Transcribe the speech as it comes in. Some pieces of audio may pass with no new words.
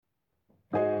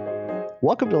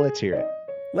Welcome to Let's Hear It.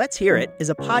 Let's Hear It is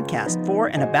a podcast for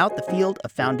and about the field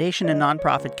of foundation and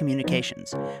nonprofit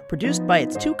communications, produced by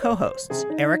its two co-hosts,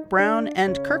 Eric Brown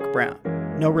and Kirk Brown.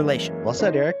 No relation. Well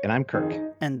said, Eric, and I'm Kirk.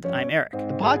 And I'm Eric.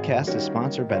 The podcast is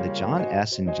sponsored by the John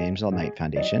S. and James L. Knight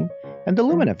Foundation and the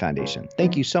Lumina Foundation.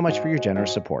 Thank you so much for your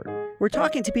generous support. We're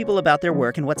talking to people about their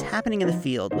work and what's happening in the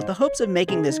field with the hopes of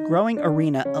making this growing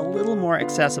arena a little more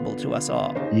accessible to us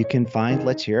all. You can find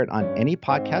Let's Hear It on any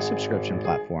podcast subscription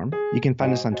platform. You can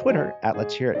find us on Twitter at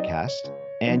Let's Hear It Cast,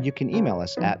 and you can email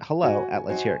us at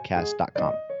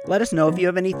hello@letshearitcast.com. Let us know if you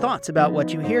have any thoughts about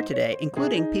what you hear today,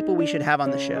 including people we should have on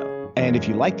the show. And if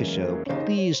you like the show,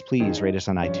 please rate us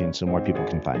on iTunes so more people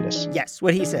can find us. Yes,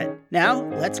 what he said. Now,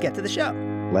 let's get to the show.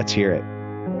 Let's hear it.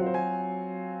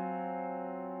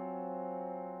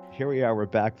 Here we are. We're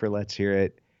back for Let's Hear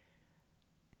It.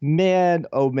 Man,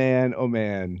 oh man, oh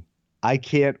man. I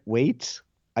can't wait.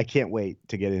 I can't wait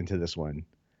to get into this one.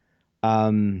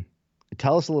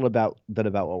 Tell us a little bit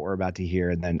about what we're about to hear,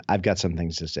 and then I've got some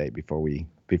things to say before we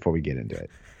get into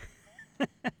it.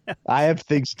 I have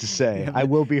things to say. I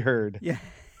will be heard. Yeah.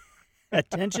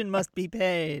 Attention must be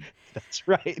paid. That's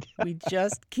right. We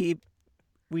just keep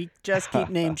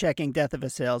name checking Death of a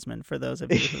Salesman for those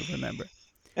of you who remember.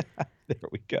 There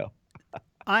we go.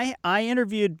 I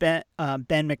interviewed Ben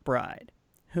McBride,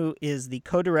 who is the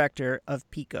co-director of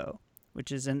PICO,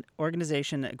 which is an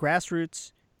organization, a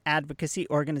grassroots advocacy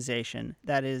organization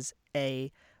that is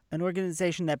an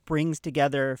organization that brings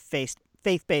together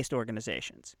faith-based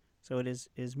organizations. So it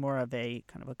is more of a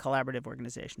kind of a collaborative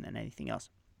organization than anything else.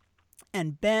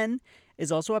 And Ben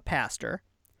is also a pastor.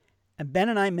 And Ben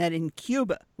and I met in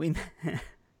Cuba. We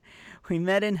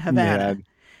met in Havana.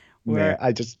 Man,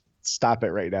 I just stop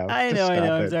it right now. I know.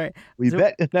 I'm sorry. We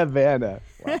met in Havana.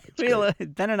 Wow,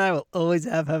 Ben and I will always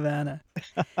have Havana.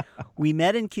 We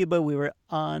met in Cuba. We were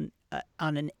on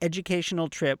an educational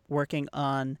trip working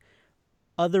on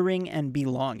othering and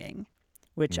belonging,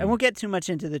 which I won't get too much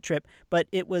into the trip, but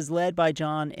it was led by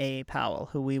John A. Powell,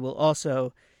 who we will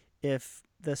also, if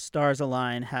the stars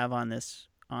align, have on this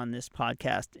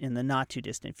podcast in the not too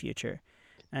distant future.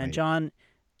 And right. John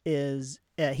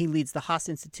he leads the Haas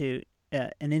Institute,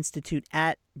 an institute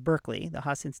at Berkeley, the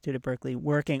Haas Institute at Berkeley,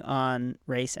 working on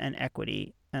race and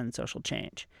equity and social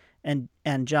change. And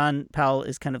John Powell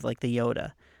is kind of like the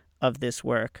Yoda of this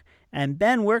work. And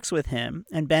Ben works with him,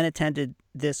 and Ben attended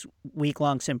this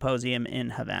week-long symposium in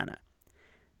Havana.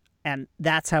 And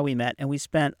that's how we met. And we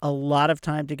spent a lot of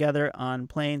time together on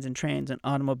planes and trains and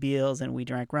automobiles, and we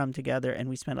drank rum together, and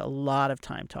we spent a lot of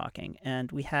time talking.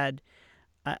 And we had,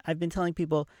 I've been telling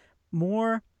people,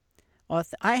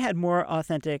 I had more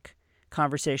authentic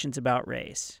conversations about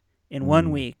race in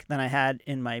 1 week than I had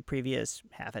in my previous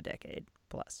half a decade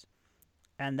plus.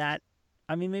 And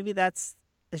maybe that's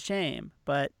a shame,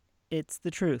 but it's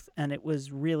the truth, and it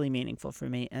was really meaningful for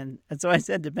me. And so I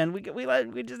said to Ben, we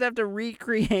just have to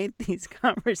recreate these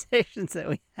conversations that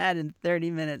we had in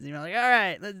 30 minutes. And you're like, all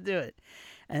right, let's do it.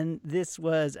 And this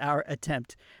was our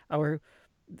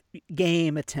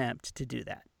game attempt to do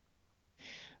that.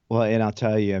 Well, and I'll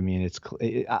tell you, I mean,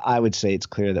 I would say it's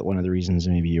clear that one of the reasons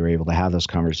maybe you were able to have those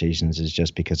conversations is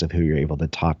just because of who you're able to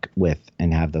talk with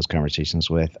and have those conversations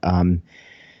with.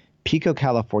 PICO,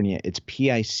 California, it's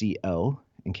PICO,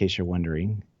 in case you're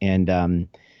wondering. And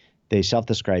they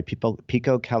self-describe,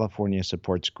 PICO, California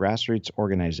supports grassroots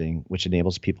organizing, which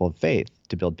enables people of faith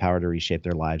to build power to reshape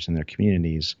their lives and their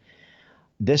communities.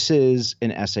 This is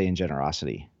an essay in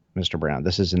generosity, Mr. Brown.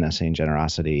 This is an essay in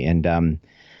generosity. And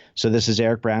so this is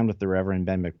Eric Brown with the Reverend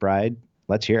Ben McBride.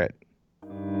 Let's hear it.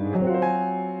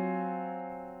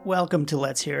 Welcome to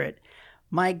Let's Hear It.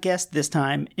 My guest this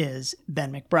time is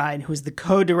Ben McBride, who is the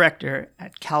co-director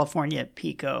at California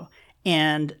PICO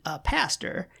and a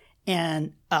pastor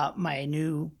and my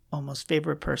new almost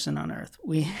favorite person on earth.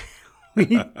 We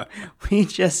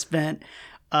just spent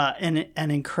an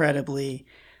incredibly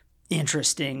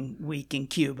interesting week in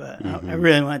Cuba. Mm-hmm. I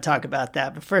really want to talk about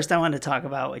that, but first I want to talk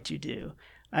about what you do.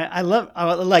 I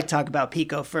would like to talk about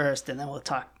PICO first, and then we'll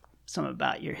talk some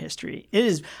about your history.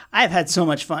 I've had so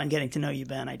much fun getting to know you,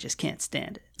 Ben. I just can't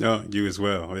stand it. Oh, you as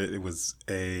well. It was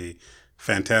a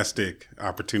fantastic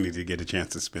opportunity to get a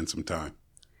chance to spend some time.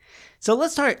 So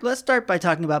let's start by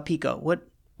talking about PICO. What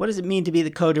does it mean to be the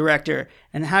co-director,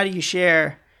 and how do you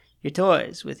share your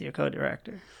toys with your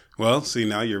co-director? Well, see,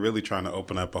 now you're really trying to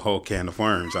open up a whole can of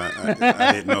worms.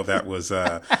 I didn't know that was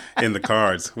in the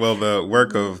cards. Well, the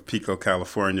work of PICO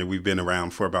California, we've been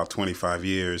around for about 25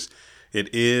 years. It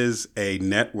is a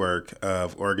network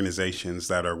of organizations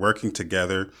that are working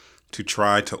together to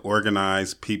try to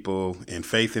organize people in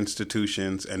faith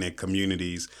institutions and in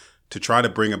communities to try to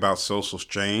bring about social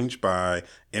change by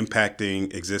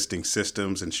impacting existing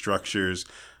systems and structures.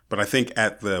 But I think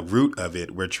at the root of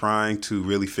it, we're trying to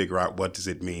really figure out what does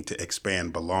it mean to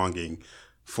expand belonging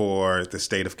for the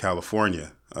state of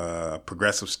California, a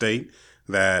progressive state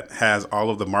that has all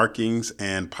of the markings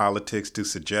and politics to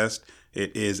suggest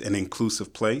it is an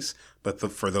inclusive place. But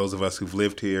for those of us who've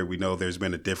lived here, we know there's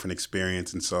been a different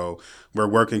experience. And so we're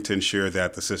working to ensure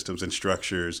that the systems and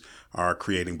structures are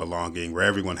creating belonging where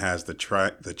everyone has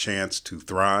the chance to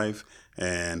thrive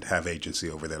and have agency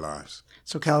over their lives.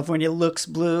 So California looks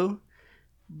blue,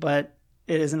 but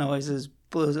it isn't always as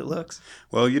blue as it looks.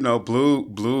 Well,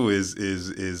 blue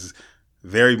is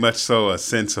very much so a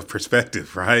sense of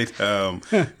perspective, right?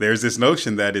 There's this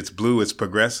notion that it's blue, it's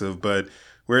progressive, but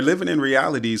we're living in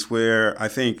realities where I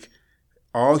think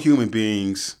all human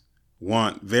beings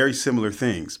want very similar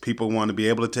things. People want to be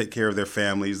able to take care of their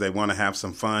families. They want to have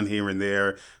some fun here and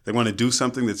there. They want to do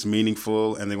something that's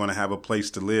meaningful, and they want to have a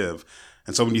place to live.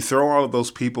 And so when you throw all of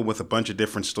those people with a bunch of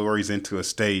different stories into a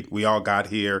state, we all got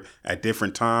here at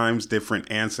different times, different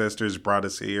ancestors brought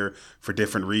us here for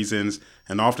different reasons.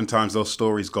 And oftentimes those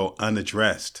stories go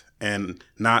unaddressed and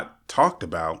not talked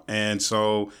about. And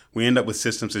so we end up with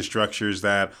systems and structures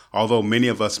that, although many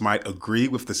of us might agree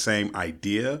with the same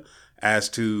idea as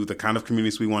to the kind of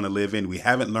communities we want to live in, we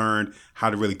haven't learned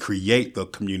how to really create the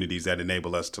communities that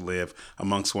enable us to live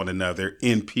amongst one another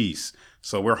in peace.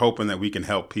 So we're hoping that we can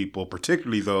help people,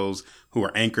 particularly those who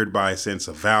are anchored by a sense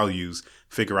of values,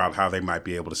 figure out how they might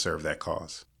be able to serve that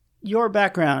cause. Your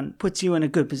background puts you in a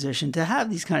good position to have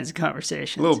these kinds of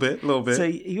conversations. A little bit. So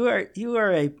you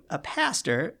are a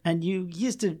pastor, and you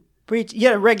used to preach. You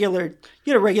had a regular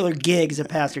gig as a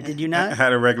pastor, did you not? I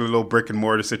had a regular little brick and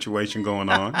mortar situation going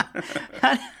on.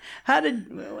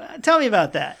 Tell me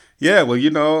about that. Yeah,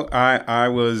 well, I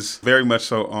was very much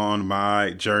so on my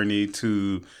journey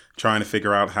to trying to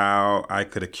figure out how I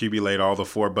could accumulate all the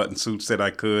 4-button suits that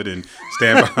I could and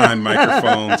stand behind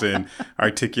microphones and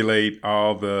articulate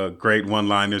all the great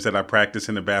one-liners that I practiced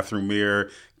in the bathroom mirror,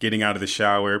 getting out of the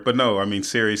shower. But no, I mean,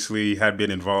 seriously, had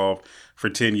been involved for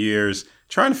 10 years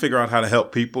trying to figure out how to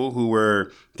help people who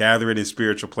were gathering in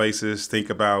spiritual places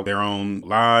think about their own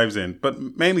lives, but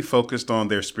mainly focused on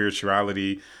their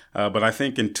spirituality. But I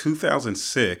think in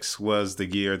 2006 was the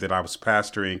year that I was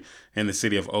pastoring in the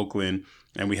city of Oakland,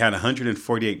 and we had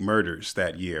 148 murders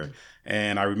that year.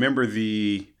 And I remember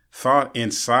the thought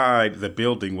inside the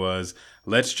building was,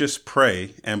 let's just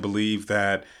pray and believe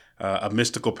that a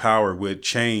mystical power would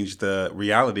change the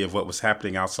reality of what was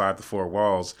happening outside the four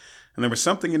walls. And there was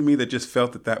something in me that just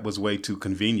felt that was way too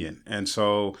convenient. And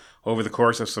so over the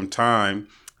course of some time,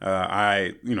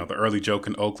 the early joke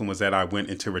in Oakland was that I went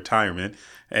into retirement,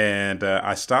 and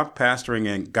I stopped pastoring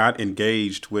and got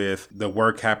engaged with the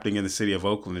work happening in the city of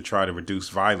Oakland to try to reduce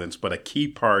violence. But a key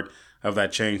part of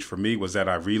that change for me was that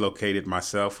I relocated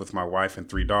myself with my wife and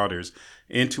 3 daughters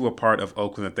into a part of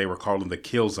Oakland that they were calling the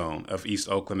kill zone of East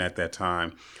Oakland at that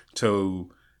time,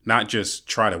 to not just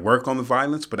try to work on the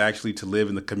violence, but actually to live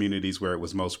in the communities where it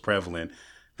was most prevalent.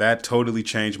 That totally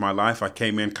changed my life. I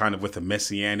came in kind of with a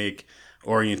messianic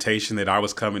orientation that I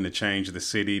was coming to change the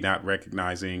city, not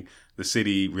recognizing the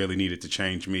city really needed to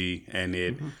change me. And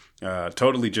it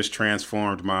totally just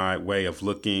transformed my way of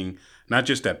looking, not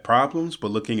just at problems, but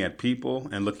looking at people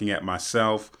and looking at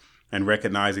myself, and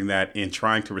recognizing that in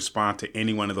trying to respond to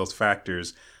any one of those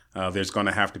factors, there's going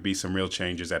to have to be some real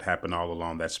changes that happen all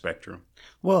along that spectrum.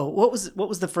 Whoa, what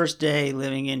was the first day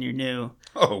living in your new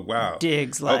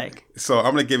digs like? So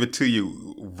I'm going to give it to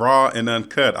you raw and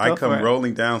uncut. I come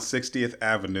rolling down 60th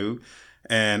Avenue,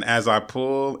 and as I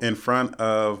pull in front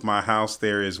of my house,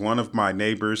 there is one of my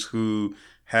neighbors who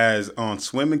has on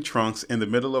swimming trunks in the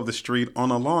middle of the street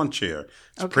on a lawn chair.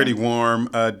 It's a pretty warm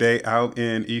day out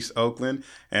in East Oakland,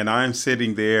 and I'm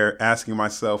sitting there asking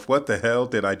myself, what the hell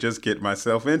did I just get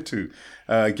myself into?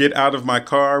 Get out of my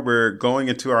car. We're going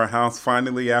into our house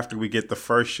finally after we get the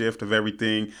first shift of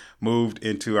everything moved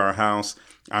into our house.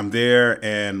 I'm there,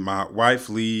 and my wife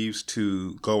leaves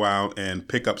to go out and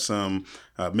pick up some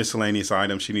miscellaneous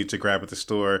items she needs to grab at the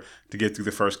store to get through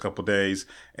the first couple days.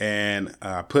 And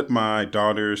I put my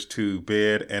daughters to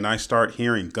bed, and I start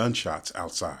hearing gunshots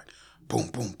outside. Boom,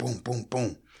 boom, boom, boom,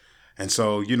 boom. And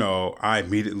so, I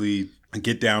immediately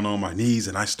get down on my knees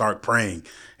and I start praying.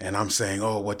 And I'm saying,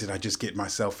 oh, what did I just get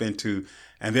myself into?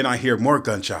 And then I hear more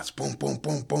gunshots. Boom, boom,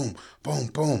 boom, boom, boom,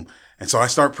 boom. And so I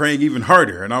start praying even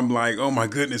harder. And I'm like, oh, my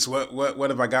goodness, what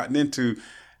have I gotten into?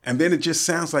 And then it just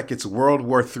sounds like it's World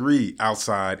War III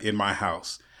outside in my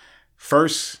house.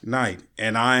 First night,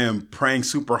 and I am praying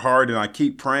super hard, and I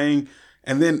keep praying.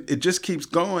 And then it just keeps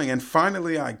going. And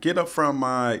finally, I get up from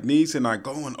my knees and I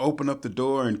go and open up the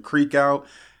door and creak out.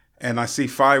 And I see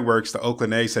fireworks. The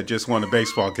Oakland A's had just won a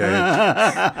baseball game.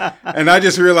 And I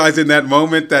just realized in that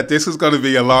moment that this was going to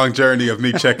be a long journey of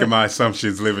me checking my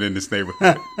assumptions living in this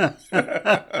neighborhood.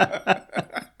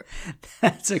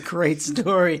 That's a great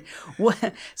story.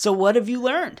 So what have you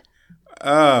learned?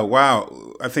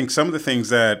 Wow. I think some of the things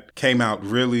that came out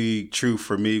really true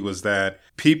for me was that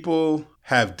people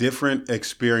have different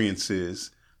experiences,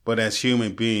 but as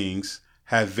human beings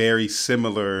have very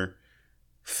similar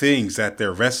things that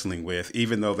they're wrestling with,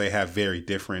 even though they have very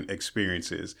different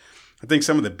experiences. I think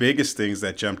some of the biggest things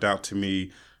that jumped out to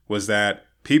me was that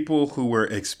people who were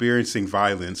experiencing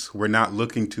violence were not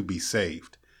looking to be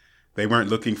saved. They weren't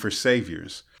looking for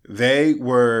saviors. They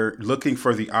were looking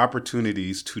for the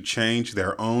opportunities to change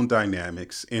their own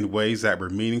dynamics in ways that were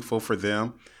meaningful for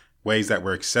them, ways that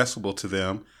were accessible to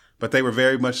them, but they were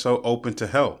very much so open to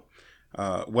help.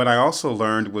 What I also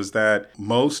learned was that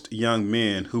most young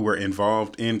men who were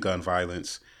involved in gun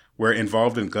violence were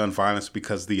involved in gun violence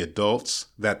because the adults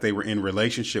that they were in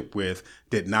relationship with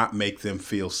did not make them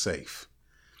feel safe.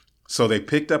 So they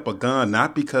picked up a gun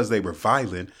not because they were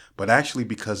violent, but actually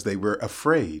because they were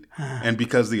afraid and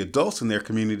because the adults in their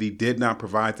community did not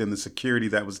provide them the security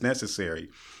that was necessary.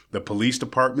 The police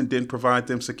department didn't provide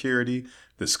them security.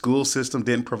 The school system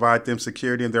didn't provide them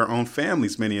security, and their own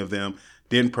families, many of them,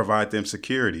 didn't provide them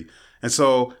security. And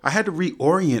so I had to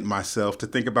reorient myself to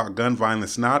think about gun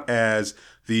violence not as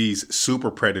these super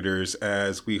predators,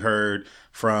 as we heard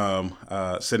from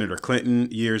Senator Clinton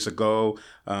years ago,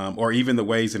 or even the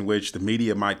ways in which the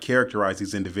media might characterize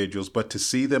these individuals, but to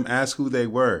see them as who they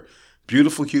were,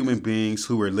 beautiful human beings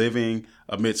who were living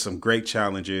amid some great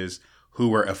challenges, who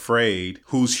were afraid,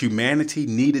 whose humanity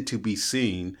needed to be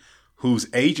seen, whose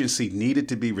agency needed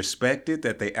to be respected,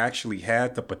 that they actually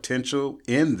had the potential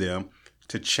in them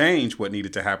to change what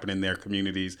needed to happen in their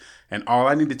communities. And all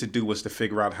I needed to do was to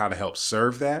figure out how to help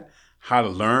serve that, how to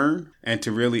learn, and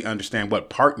to really understand what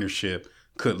partnership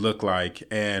could look like,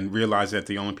 and realize that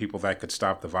the only people that could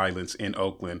stop the violence in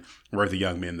Oakland were the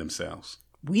young men themselves.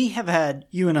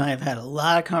 You and I have had a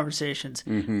lot of conversations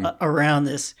around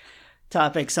this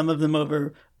topic, some of them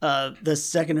over the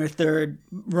second or third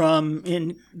rum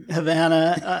in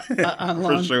Havana on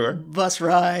long bus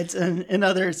rides and in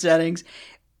other settings.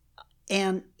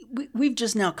 And we've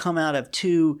just now come out of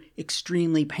two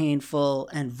extremely painful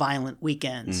and violent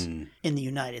weekends in the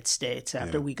United States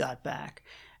after we got back.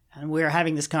 And we were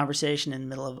having this conversation in the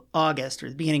middle of August or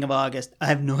the beginning of August. I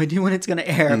have no idea when it's going to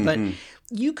air, but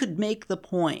you could make the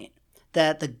point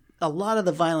that a lot of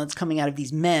the violence coming out of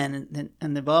these men,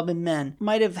 and they've all been men,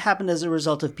 might have happened as a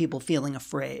result of people feeling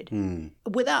afraid.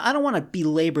 I don't want to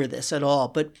belabor this at all,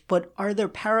 but are there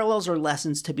parallels or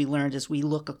lessons to be learned as we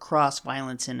look across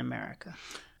violence in America?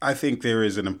 I think there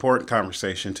is an important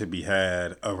conversation to be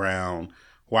had around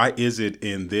why is it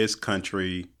in this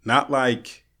country, not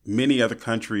like many other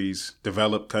countries,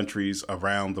 developed countries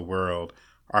around the world,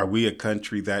 are we a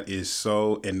country that is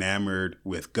so enamored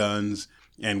with guns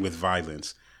and with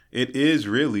violence? It is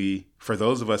really, for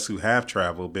those of us who have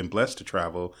traveled, been blessed to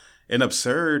travel, an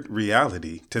absurd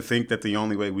reality to think that the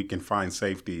only way we can find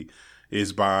safety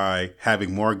is by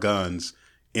having more guns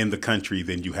in the country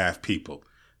than you have people.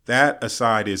 That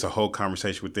aside is a whole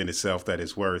conversation within itself that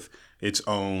is worth its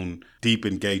own deep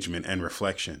engagement and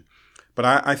reflection. But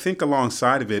I think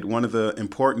alongside of it, one of the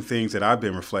important things that I've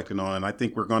been reflecting on, and I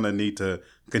think we're going to need to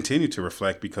continue to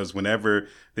reflect, because whenever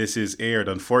this is aired,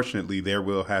 unfortunately, there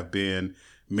will have been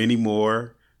many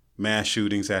more mass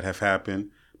shootings that have happened.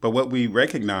 But what we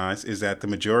recognize is that the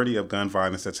majority of gun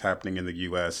violence that's happening in the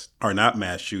U.S. are not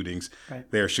mass shootings.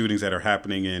 Right. They are shootings that are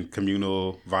happening in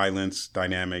communal violence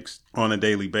dynamics on a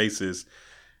daily basis.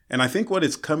 And I think what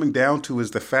it's coming down to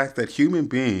is the fact that human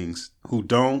beings who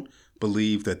don't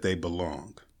believe that they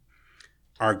belong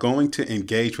are going to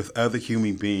engage with other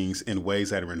human beings in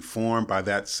ways that are informed by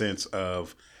that sense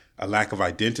of a lack of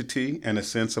identity and a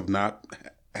sense of not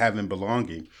having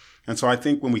belonging. And so I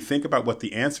think when we think about what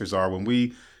the answers are, when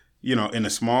we, in a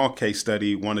small case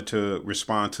study, wanted to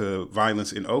respond to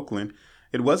violence in Oakland,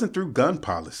 it wasn't through gun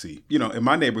policy. In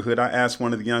my neighborhood, I asked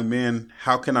one of the young men,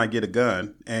 how can I get a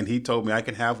gun? And he told me, I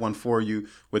can have one for you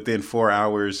within 4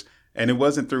 hours. And it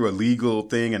wasn't through a legal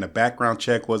thing, and a background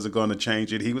check wasn't going to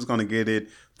change it. He was going to get it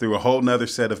through a whole nother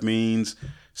set of means.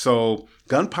 So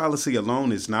gun policy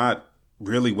alone is not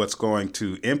really what's going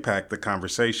to impact the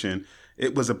conversation.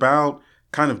 It was about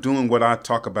kind of doing what I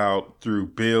talk about through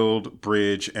build,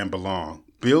 bridge, and belong.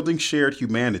 Building shared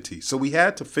humanity. So we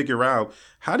had to figure out,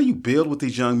 how do you build with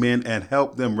these young men and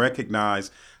help them recognize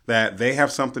that they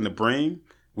have something to bring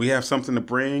We have something to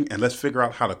bring, and let's figure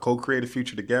out how to co-create a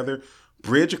future together,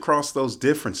 bridge across those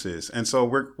differences. And so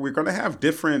we're going to have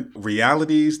different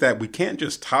realities that we can't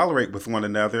just tolerate with one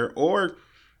another or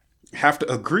have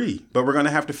to agree, but we're going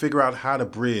to have to figure out how to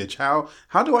bridge. How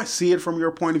do I see it from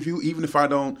your point of view, even if I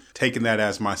don't taking that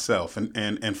as myself,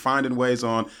 and finding ways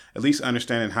on at least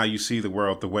understanding how you see the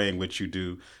world the way in which you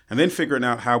do, and then figuring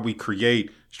out how we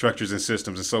create structures and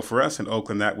systems. And so for us in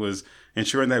Oakland, that was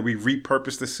ensuring that we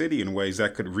repurpose the city in ways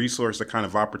that could resource the kind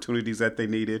of opportunities that they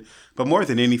needed. But more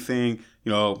than anything,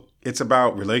 it's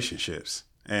about relationships.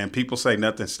 And people say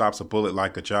nothing stops a bullet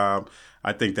like a job.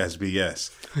 I think that's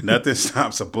BS. Nothing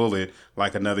stops a bullet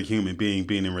like another human being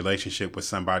being in relationship with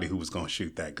somebody who was going to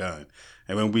shoot that gun.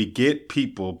 And when we get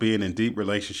people being in deep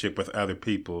relationship with other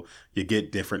people, you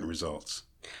get different results.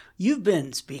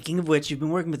 Speaking of which, you've been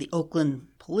working with the Oakland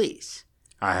Police.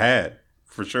 I had,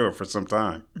 for sure, for some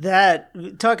time.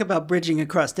 Talk about bridging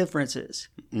across differences.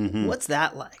 Mm-hmm. What's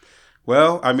that like?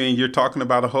 Well, I mean, you're talking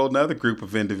about a whole nother group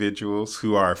of individuals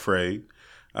who are afraid.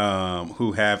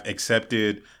 Who have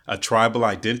accepted a tribal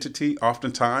identity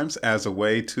oftentimes as a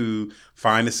way to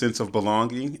find a sense of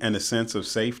belonging and a sense of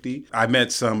safety. I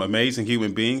met some amazing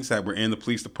human beings that were in the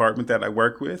police department that I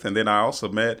work with. And then I also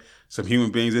met some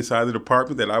human beings inside the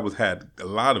department that had a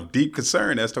lot of deep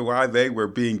concern as to why they were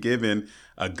being given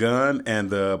a gun and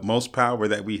the most power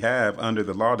that we have under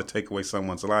the law to take away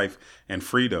someone's life and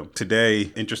freedom.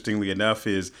 Today, interestingly enough,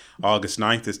 is August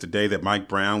 9th is the day that Mike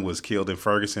Brown was killed in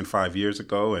Ferguson 5 years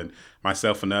ago. And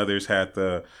myself and others had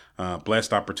the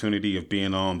blessed opportunity of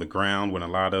being on the ground when a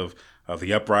lot of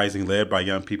the uprising led by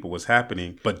young people was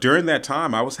happening. But during that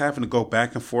time, I was having to go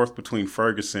back and forth between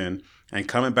Ferguson and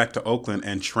coming back to Oakland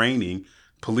and training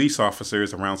police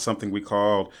officers around something we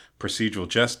called procedural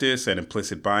justice and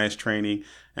implicit bias training.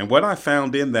 And what I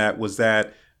found in that was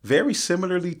that very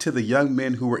similarly to the young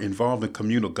men who were involved in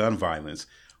communal gun violence,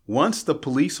 once the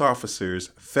police officers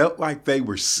felt like they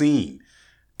were seen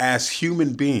as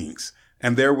human beings,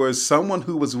 and there was someone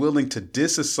who was willing to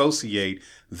disassociate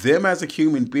them as a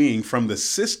human being from the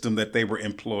system that they were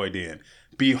employed in,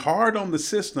 be hard on the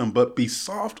system, but be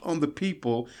soft on the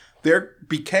people, there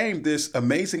became this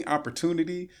amazing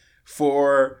opportunity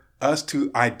for us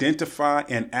to identify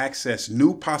and access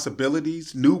new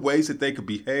possibilities, new ways that they could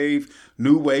behave,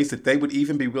 new ways that they would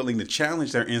even be willing to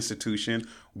challenge their institution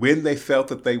when they felt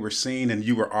that they were seen and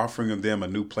you were offering them a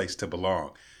new place to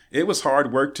belong. It was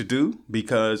hard work to do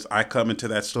because I come into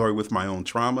that story with my own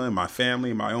trauma and my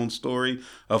family, my own story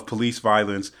of police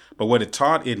violence. But what it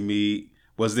taught in me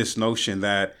was this notion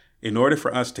that in order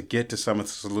for us to get to some of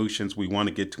the solutions we want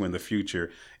to get to in the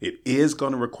future, it is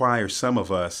going to require some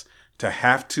of us to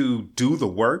have to do the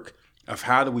work of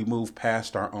how do we move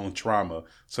past our own trauma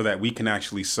so that we can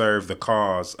actually serve the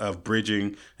cause of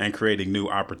bridging and creating new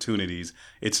opportunities.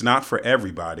 It's not for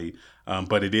everybody,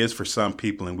 but it is for some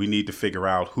people, and we need to figure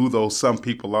out who those some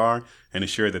people are and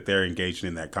ensure that they're engaged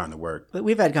in that kind of work. But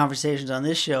we've had conversations on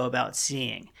this show about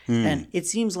seeing, and it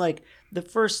seems like the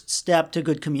first step to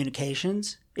good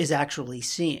communications is actually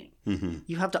seeing. Mm-hmm.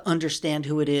 You have to understand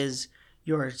who it is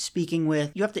you're speaking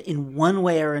with. You have to, in one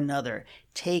way or another,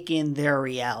 take in their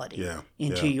reality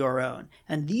into your own.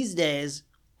 And these days,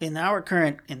 in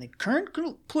the current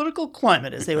political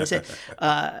climate, as they would say,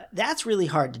 that's really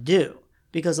hard to do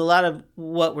because a lot of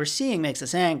what we're seeing makes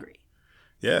us angry.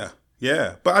 Yeah.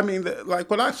 But I mean, like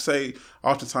what I say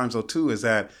oftentimes, though, too, is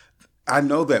that I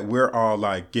know that we're all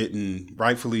like getting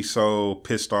rightfully so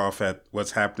pissed off at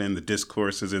what's happening. The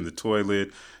discourses in the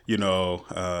toilet,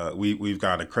 we've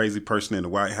got a crazy person in the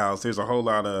White House. There's a whole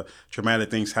lot of traumatic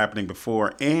things happening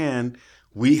before. And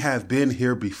we have been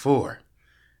here before.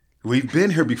 We've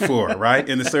been here before, right?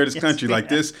 In the third country. Like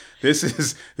this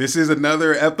is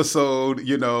another episode,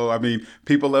 I mean,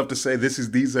 people love to say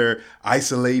these are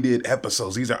isolated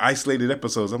episodes. These are isolated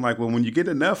episodes. I'm like, well, when you get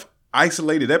enough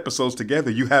isolated episodes together,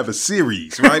 you have a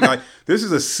series, right? Like this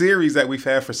is a series that we've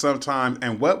had for some time.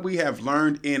 And what we have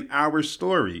learned in our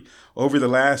story over the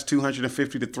last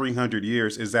 250 to 300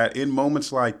 years is that in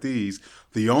moments like these,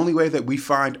 the only way that we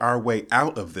find our way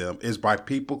out of them is by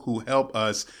people who help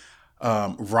us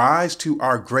rise to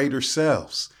our greater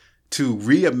selves, to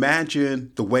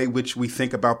reimagine the way in which we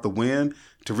think about the win,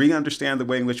 to re-understand the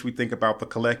way in which we think about the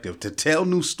collective, to tell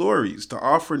new stories, to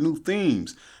offer new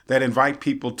themes that invite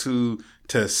people to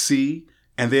see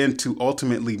and then to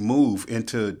ultimately move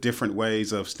into different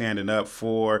ways of standing up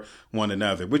for one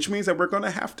another, which means that we're going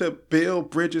to have to build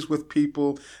bridges with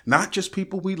people, not just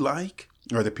people we like,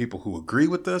 or the people who agree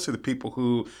with us, or the people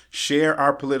who share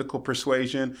our political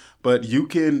persuasion, but you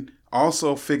can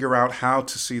also figure out how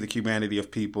to see the humanity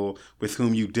of people with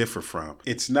whom you differ from.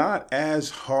 It's not as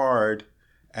hard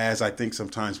as I think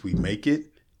sometimes we make it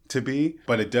to be,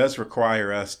 but it does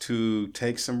require us to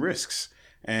take some risks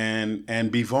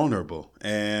and be vulnerable.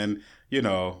 And,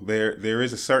 there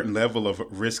is a certain level of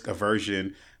risk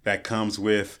aversion that comes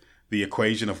with the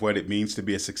equation of what it means to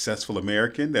be a successful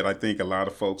American that I think a lot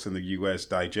of folks in the U.S.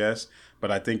 digest.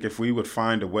 But I think if we would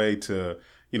find a way to,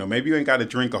 maybe you ain't got to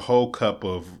drink a whole cup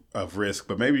of risk,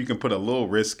 but maybe you can put a little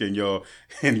risk in your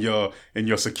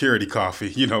security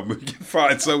coffee. We can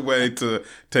find some way to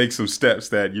take some steps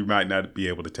that you might not be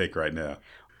able to take right now.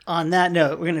 On that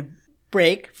note, we're going to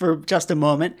break for just a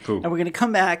moment. Cool. And we're going to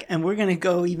come back and we're going to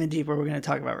go even deeper. We're going to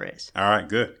talk about race. All right,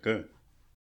 good.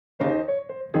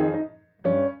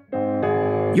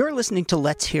 You're listening to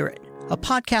Let's Hear It, a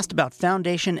podcast about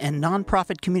foundation and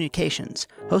nonprofit communications,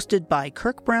 hosted by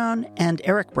Kirk Brown and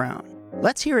Eric Brown.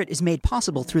 Let's Hear It is made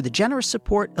possible through the generous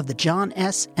support of the John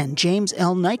S. and James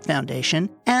L. Knight Foundation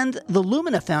and the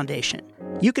Lumina Foundation.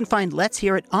 You can find Let's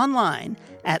Hear It online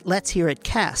at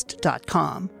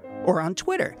letshearitcast.com or on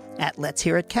Twitter at Let's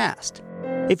Hear It Cast.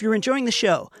 If you're enjoying the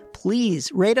show,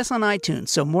 please rate us on iTunes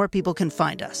so more people can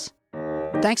find us.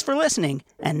 Thanks for listening,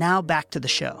 and now back to the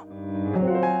show.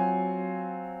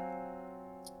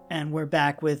 And we're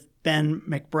back with Ben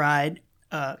McBride,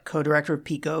 co-director of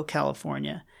PICO,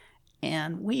 California.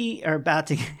 And we are about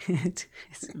to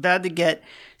get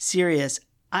serious.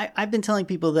 I've been telling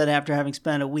people that after having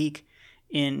spent a week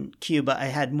in Cuba, I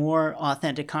had more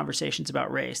authentic conversations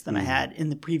about race than I had in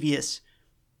the previous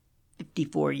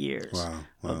 54 years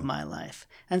of my life.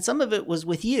 And some of it was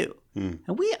with you. And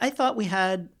I thought we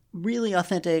had really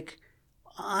authentic,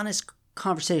 honest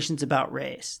conversations about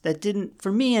race that didn't,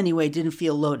 for me anyway, didn't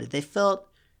feel loaded. They felt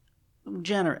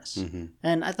generous.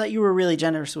 And I thought you were really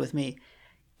generous with me.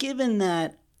 Given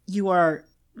that you're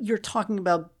talking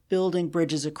about building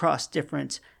bridges across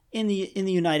difference in the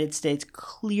United States,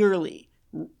 clearly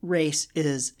race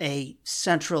is a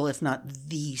central, if not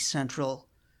the central,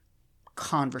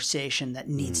 conversation that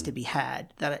needs to be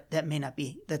had.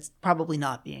 That's probably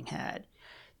not being had.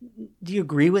 Do you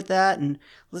agree with that? And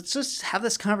let's just have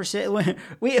this conversation.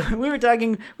 We were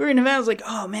talking. We were in Havana. I was like,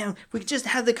 oh man, we could just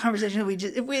have the conversation.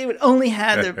 If we would only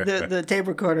had the tape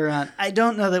recorder on. I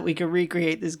don't know that we could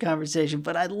recreate this conversation,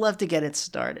 but I'd love to get it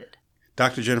started.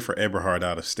 Dr. Jennifer Eberhard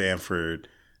out of Stanford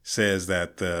says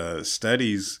that the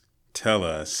studies tell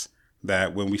us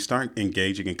that when we start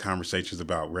engaging in conversations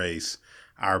about race,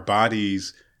 our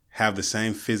bodies have the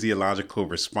same physiological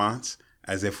response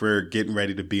as if we're getting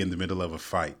ready to be in the middle of a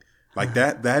fight. Like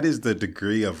that is the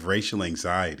degree of racial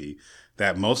anxiety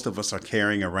that most of us are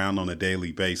carrying around on a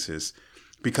daily basis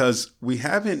because we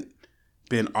haven't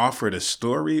been offered a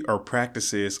story or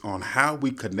practices on how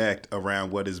we connect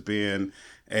around what has been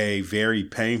a very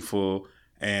painful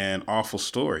and awful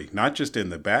story, not just in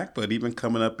the back, but even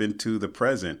coming up into the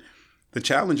present. The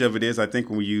challenge of it is, I think,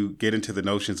 when you get into the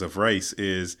notions of race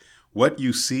is what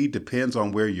you see depends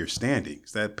on where you're standing.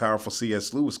 It's that powerful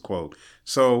C.S. Lewis quote.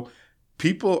 So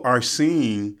people are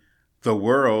seeing the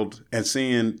world and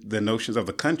seeing the notions of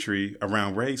the country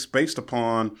around race based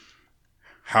upon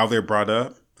how they're brought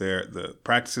up, the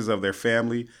practices of their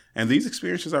family. And these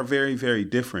experiences are very, very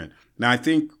different. Now, I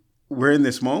think we're in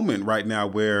this moment right now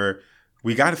where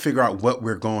we got to figure out what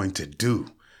we're going to do,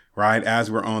 right,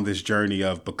 as we're on this journey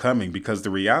of becoming, because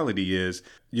the reality is,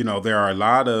 there are a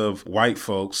lot of white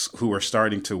folks who are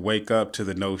starting to wake up to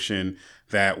the notion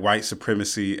that white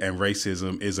supremacy and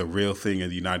racism is a real thing in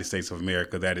the United States of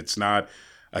America, that it's not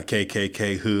a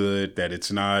KKK hood, that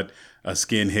it's not a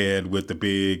skinhead with the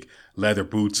big leather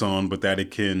boots on, but that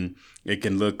it can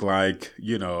look like,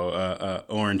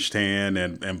 orange tan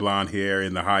and blonde hair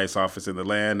in the highest office in the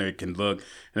land. Or it can look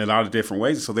in a lot of different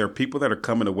ways. So there are people that are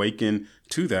coming awaken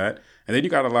to that. And then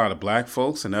you got a lot of black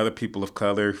folks and other people of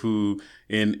color who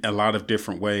in a lot of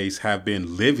different ways have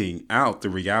been living out the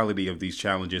reality of these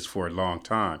challenges for a long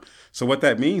time. So what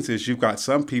that means is you've got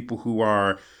some people who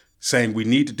are saying we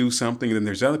need to do something. And then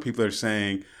there's other people that are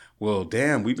saying, well,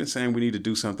 damn, we've been saying we need to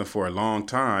do something for a long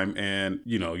time. And,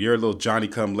 you're a little Johnny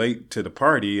come late to the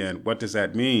party. And what does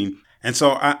that mean? And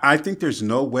so I think there's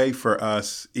no way for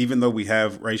us, even though we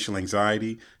have racial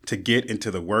anxiety, to get into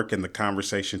the work and the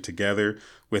conversation together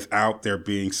without there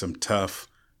being some tough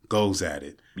goes at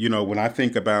it. When I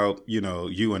think about,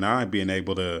 you and I being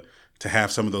able to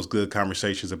have some of those good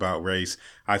conversations about race,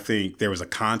 I think there was a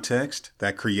context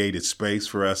that created space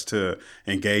for us to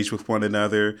engage with one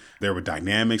another. There were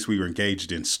dynamics. We were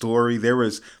engaged in story.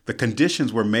 The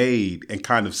conditions were made and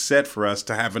kind of set for us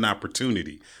to have an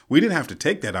opportunity. We didn't have to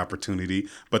take that opportunity,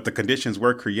 but the conditions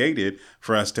were created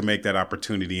for us to make that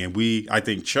opportunity. And we, I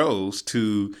think, chose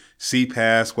to see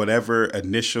past whatever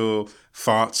initial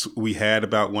thoughts we had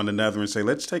about one another and say,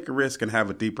 let's take a risk and have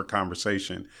a deeper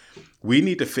conversation. We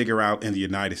need to figure out in the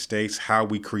United States how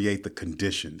we create the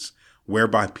conditions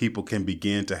whereby people can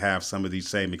begin to have some of these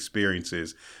same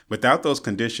experiences. Without those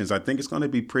conditions, I think it's going to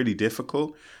be pretty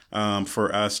difficult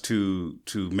for us to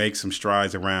make some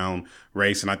strides around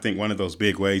race. And I think one of those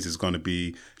big ways is going to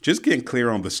be just getting clear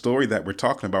on the story that we're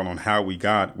talking about, on how we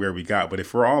got where we got. But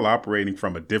if we're all operating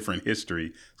from a different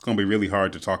history, it's going to be really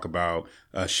hard to talk about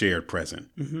a shared present.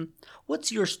 Mm-hmm.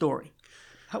 What's your story?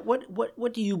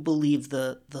 What do you believe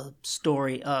the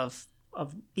story of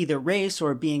either race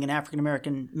or being an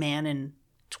African-American man in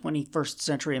 21st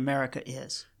century America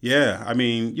is? Yeah, I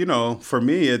mean, for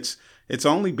me, it's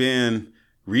only been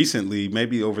recently,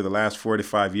 maybe over the last 4 to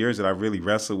 5 years, that I really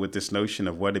wrestled with this notion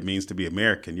of what it means to be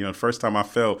American. The first time I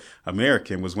felt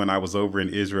American was when I was over in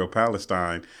Israel,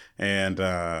 Palestine, and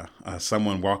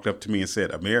someone walked up to me and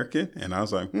said, "American?" And I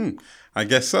was like, I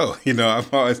guess so.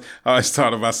 I've always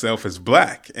thought of myself as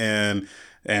black, and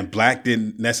black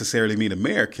didn't necessarily mean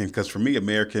American, because for me,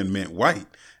 American meant white.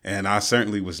 And I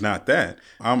certainly was not that.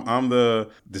 I'm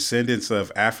the descendants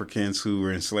of Africans who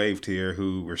were enslaved here,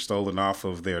 who were stolen off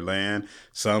of their land.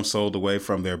 Some sold away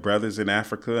from their brothers in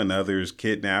Africa, and others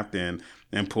kidnapped and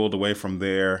pulled away from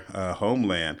their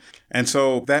homeland. And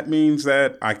so that means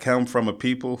that I come from a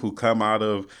people who come out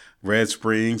of Red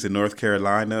Springs in North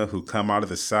Carolina, who come out of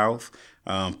the South.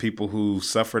 People who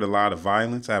suffered a lot of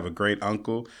violence. I have a great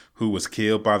uncle who was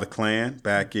killed by the Klan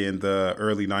back in the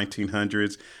early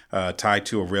 1900s, tied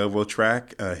to a railroad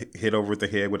track, hit over the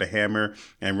head with a hammer,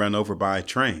 and run over by a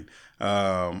train.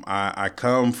 I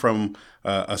come from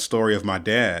a story of my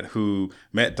dad, who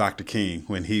met Dr. King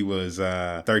when he was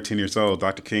 13 years old.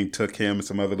 Dr. King took him and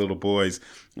some other little boys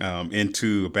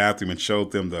into a bathroom and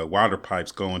showed them the water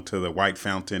pipes going to the white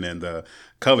fountain and the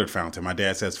colored fountain. My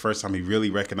dad says first time he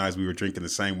really recognized we were drinking the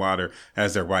same water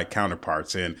as their white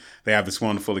counterparts. And they have this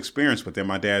wonderful experience. But then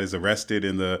my dad is arrested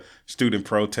in the student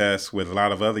protests with a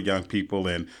lot of other young people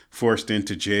and forced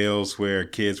into jails where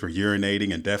kids were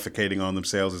urinating and defecating on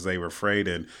themselves as they were afraid.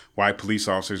 And white police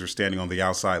officers were standing on the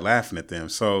outside laughing at them.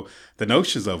 So the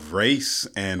notions of race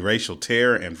and racial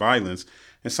terror and violence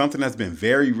is something that's been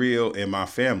very real in my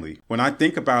family. When I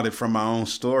think about it from my own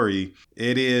story,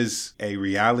 it is a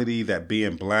reality that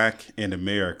being black in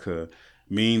America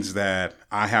means that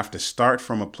I have to start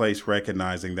from a place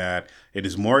recognizing that it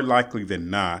is more likely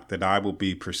than not that I will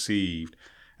be perceived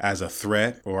as a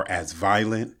threat or as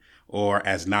violent or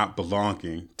as not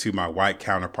belonging to my white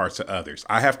counterparts or others.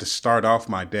 I have to start off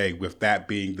my day with that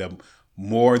being the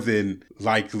more than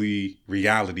likely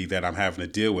reality that I'm having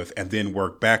to deal with, and then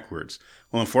work backwards.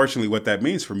 Well, unfortunately, what that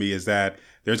means for me is that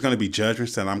there's going to be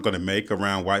judgments that I'm going to make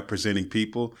around white presenting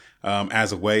people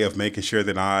as a way of making sure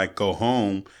that I go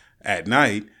home at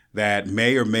night that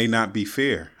may or may not be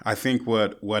fair. I think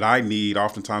what I need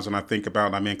oftentimes when I think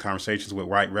about, I'm in conversations with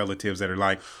white relatives that are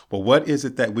like, well, what is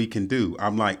it that we can do?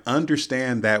 I'm like,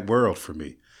 understand that world for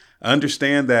me.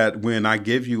 Understand that when I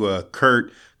give you a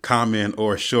curt comment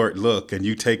or a short look and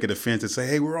you take it offense and say,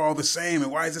 hey, we're all the same,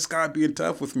 and why is this guy being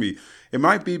tough with me? It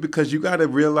might be because you got to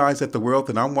realize that the world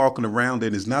that I'm walking around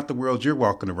in is not the world you're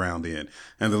walking around in.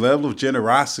 And the level of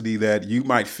generosity that you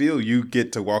might feel you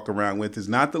get to walk around with is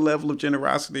not the level of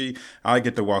generosity I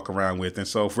get to walk around with. And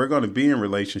so if we're going to be in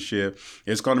relationship,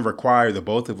 it's going to require the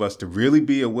both of us to really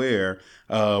be aware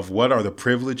of what are the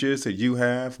privileges that you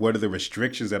have, what are the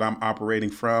restrictions that I'm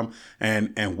operating from,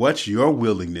 and what's your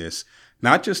willingness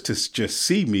not just to just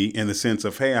see me in the sense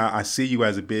of, hey, I see you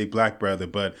as a big black brother,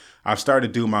 but I've started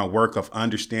to do my work of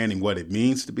understanding what it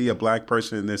means to be a black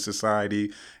person in this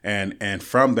society. And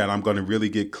from that, I'm going to really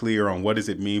get clear on what does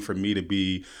it mean for me to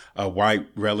be a white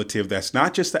relative that's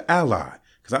not just an ally.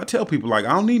 Because I tell people, like,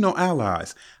 I don't need no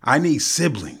allies. I need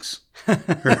siblings.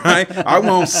 Right? I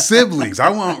want siblings.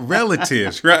 I want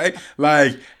relatives, right?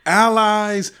 Like,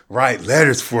 allies write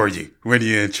letters for you when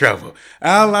you're in trouble.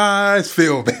 Allies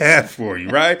feel bad for you,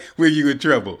 right? When you're in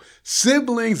trouble.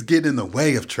 Siblings get in the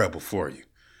way of trouble for you.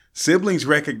 Siblings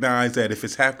recognize that if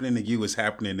it's happening to you, it's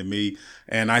happening to me.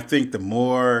 And I think the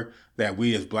more that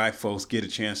we as black folks get a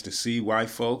chance to see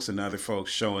white folks and other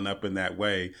folks showing up in that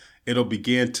way, it'll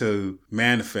begin to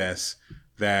manifest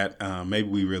that maybe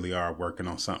we really are working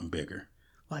on something bigger.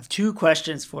 Well, I have two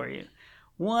questions for you.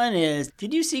 One is,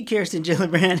 did you see Kirsten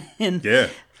Gillibrand in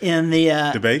the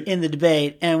debate? In the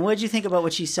debate, and what did you think about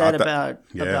what she said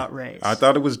about race? I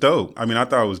thought it was dope. I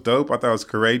thought it was dope. I thought it was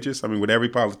courageous. With every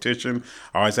politician,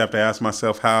 I always have to ask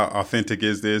myself, how authentic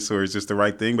is this, or is this the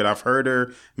right thing? But I've heard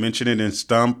her mention it in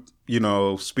Stump,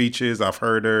 speeches. I've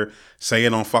heard her say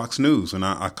it on Fox News, and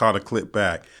I caught a clip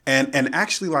back. And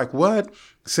actually, like what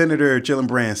Senator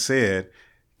Gillibrand said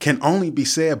can only be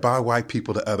said by white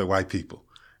people to other white people.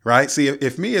 Right? See,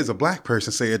 if me as a black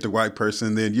person say it to white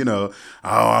person, then, oh,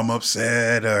 I'm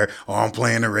upset, or oh, I'm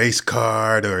playing a race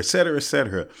card, or et cetera, et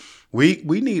cetera. We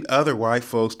need other white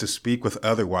folks to speak with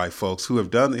other white folks who have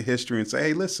done the history and say,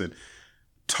 hey, listen,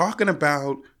 talking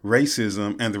about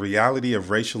racism and the reality of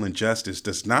racial injustice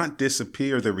does not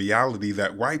disappear the reality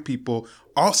that white people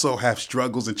also have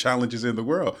struggles and challenges in the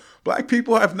world. Black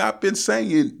people have not been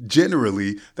saying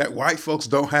generally that white folks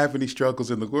don't have any struggles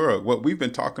in the world. What we've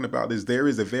been talking about is there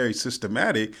is a very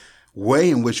systematic way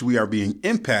in which we are being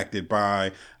impacted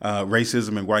by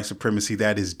racism and white supremacy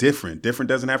that is different. Different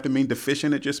doesn't have to mean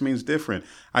deficient. It just means different.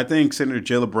 I think Senator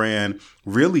Gillibrand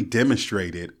really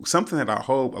demonstrated something that I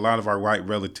hope a lot of our white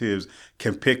relatives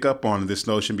can pick up on this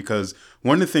notion, because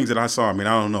one of the things that I saw, I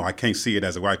don't know, I can't see it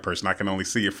as a white person. I can only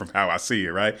see it from how I see it,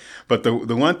 right? But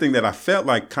the one thing that I felt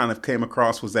like kind of came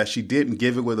across was that she didn't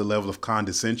give it with a level of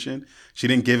condescension. She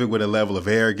didn't give it with a level of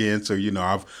arrogance, or,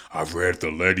 I've read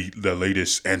the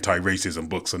latest anti-racism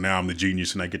book, so now I'm the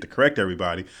genius and I get to correct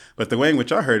everybody. But the way in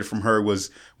which I heard it from her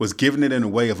was giving it in a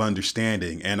way of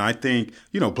understanding. And I think,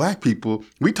 black people,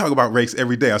 we talk about race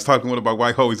every day. I was talking with my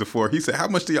white homies before. He said, how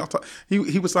much do y'all talk?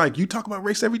 He was like, you talk about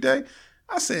race every day?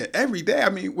 I said, every day.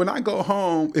 When I go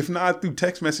home, if not through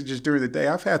text messages during the day,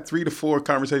 I've had 3 to 4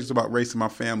 conversations about race in my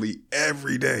family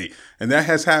every day. And that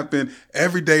has happened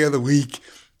every day of the week,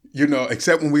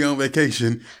 except when we're on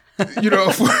vacation,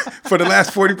 for the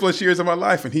last 40 plus years of my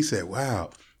life. And he said, wow,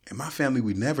 in my family,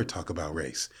 we never talk about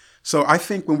race. So I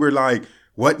think when we're like,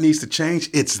 what needs to change?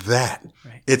 It's that.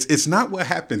 Right. It's not what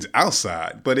happens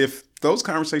outside. But if those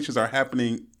conversations are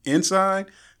happening inside,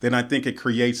 then I think it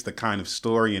creates the kind of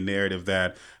story and narrative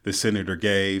that the senator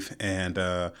gave. And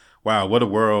wow, what a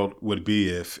world would be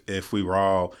if we were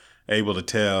all able to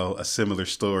tell a similar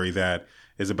story that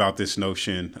is about this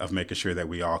notion of making sure that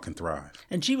we all can thrive.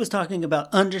 And she was talking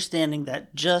about understanding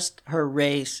that just her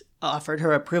race offered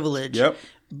her a privilege, yep,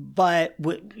 but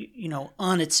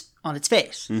on its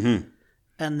face, mm-hmm,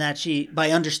 and that by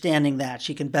understanding that,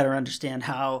 she can better understand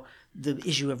how the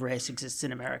issue of race exists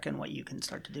in America and what you can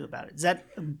start to do about it. Is that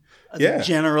a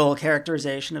general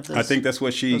characterization of this? I think that's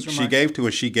what she gave to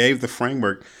us. She gave the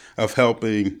framework of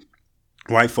helping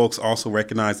white folks also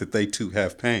recognize that they too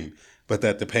have pain, but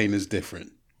that the pain is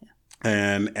different. Yeah.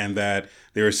 And that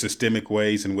there are systemic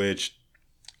ways in which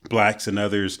blacks and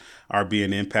others are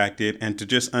being impacted, and to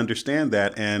just understand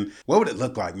that. And what would it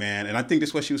look like, man? And I think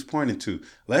that's what she was pointing to.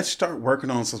 Let's start working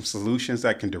on some solutions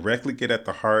that can directly get at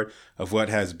the heart of what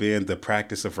has been the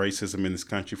practice of racism in this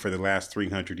country for the last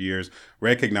 300 years,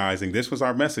 recognizing this was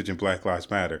our message in Black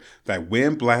Lives Matter, that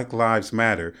when Black lives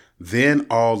matter, then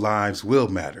all lives will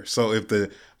matter. So if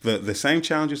the same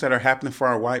challenges that are happening for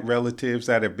our white relatives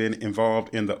that have been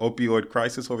involved in the opioid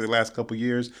crisis over the last couple of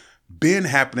years, been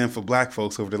happening for black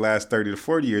folks over the last 30 to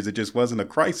 40 years. It just wasn't a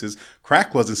crisis.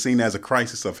 Crack wasn't seen as a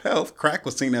crisis of health. Crack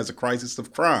was seen as a crisis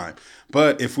of crime.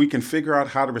 But if we can figure out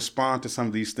how to respond to some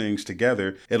of these things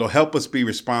together, it'll help us be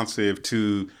responsive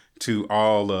to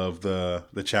all of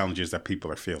the challenges that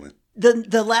people are feeling.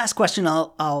 The last question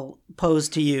I'll pose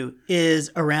to you is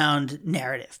around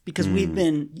narrative, because we've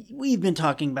been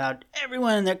talking about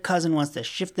everyone and their cousin wants to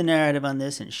shift the narrative on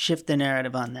this and shift the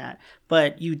narrative on that,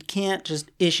 but you can't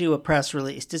just issue a press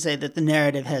release to say that the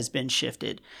narrative has been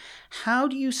shifted. How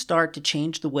do you start to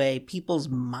change the way people's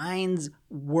minds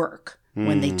work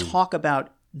when they talk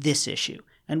about this issue?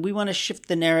 And we want to shift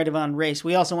the narrative on race.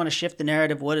 We also want to shift the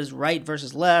narrative what is right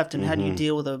versus left, and how do you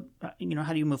deal with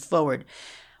how do you move forward?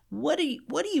 What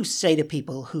do you say to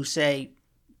people who say,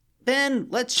 Ben,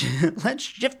 let's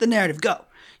shift the narrative, go,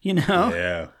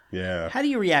 Yeah. How do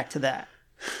you react to that?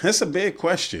 That's a big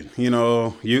question.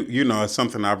 It's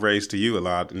something I've raised to you a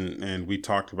lot, and we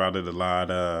talked about it a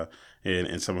lot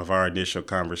in some of our initial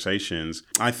conversations.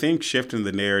 I think shifting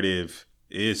the narrative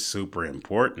is super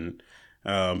important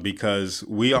because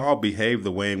we all behave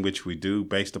the way in which we do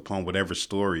based upon whatever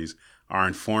stories are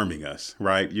informing us,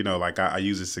 right? Like I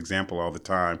use this example all the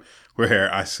time where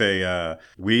I say,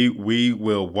 we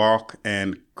will walk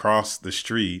and cross the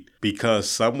street because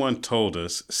someone told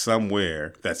us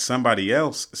somewhere that somebody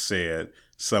else said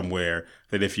somewhere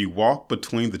that if you walk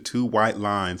between the two white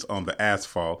lines on the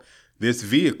asphalt, this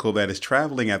vehicle that is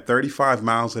traveling at 35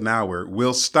 miles an hour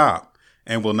will stop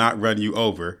and will not run you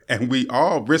over. And we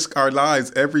all risk our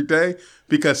lives every day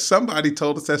because somebody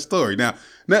told us that story. Now,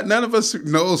 none of us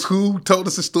knows who told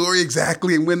us the story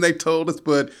exactly and when they told us,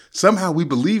 but somehow we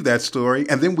believe that story.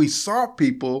 And then we saw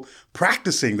people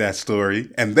practicing that story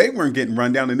and they weren't getting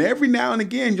run down. And every now and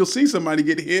again, you'll see somebody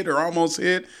get hit or almost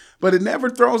hit, but it never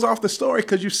throws off the story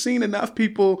because you've seen enough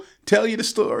people tell you the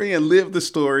story and live the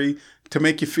story to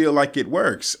make you feel like it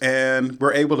works. And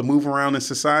we're able to move around in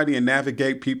society and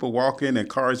navigate people walking and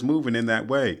cars moving in that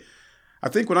way. I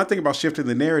think when I think about shifting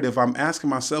the narrative, I'm asking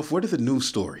myself, what are the new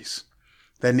stories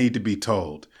that need to be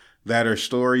told? That are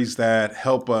stories that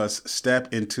help us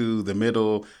step into the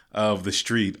middle of the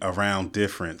street around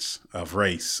difference of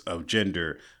race, of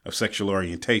gender, of sexual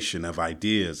orientation, of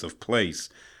ideas, of place,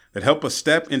 that help us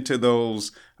step into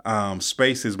those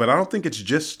spaces. But I don't think it's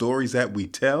just stories that we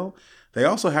tell. They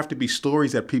also have to be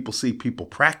stories that people see people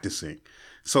practicing,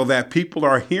 so that people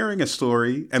are hearing a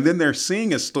story and then they're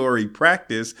seeing a story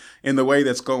practice in the way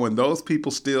that's going, those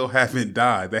people still haven't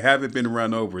died. They haven't been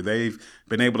run over. They've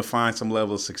been able to find some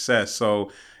level of success.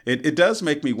 So it does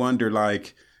make me wonder,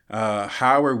 like,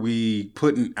 how are we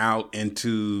putting out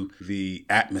into the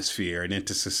atmosphere and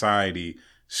into society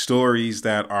stories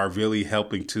that are really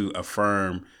helping to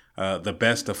affirm the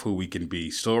best of who we can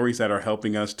be, stories that are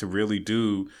helping us to really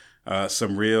do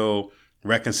some real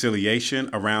reconciliation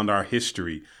around our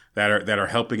history, that are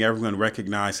helping everyone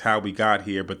recognize how we got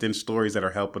here, but then stories that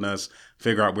are helping us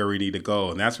figure out where we need to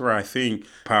go. And that's where I think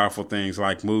powerful things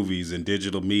like movies and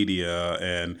digital media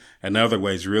and other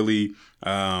ways really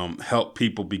help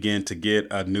people begin to get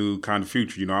a new kind of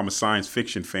future. You know, I'm a science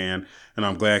fiction fan, and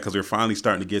I'm glad because we're finally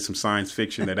starting to get some science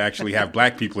fiction that actually have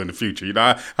black people in the future. You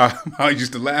know, I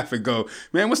used to laugh and go,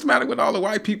 man, what's the matter with all the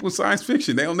white people in science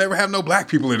fiction? They'll never have no black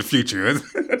people in the future.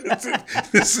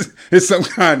 It's some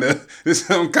kind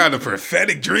of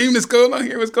prophetic dream that's going on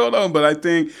here. What's going on? But I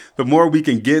think the more we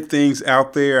can get things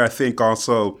out there, I think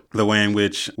also the way in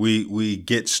which we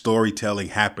get storytelling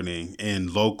happening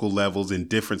in local levels, in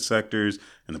different sectors,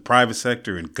 in the private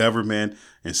sector, in government,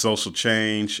 in social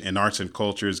change, in arts and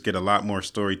cultures, get a lot more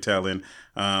storytelling.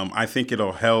 I think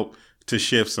it'll help to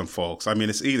shift some folks. I mean,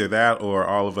 it's either that or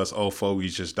all of us old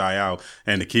fogies just die out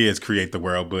and the kids create the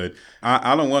world. But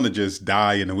I don't want to just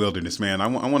die in the wilderness, man. I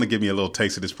want to give me a little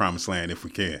taste of this promised land if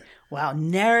we can. Wow,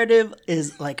 narrative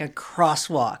is like a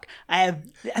crosswalk.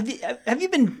 Have you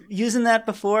been using that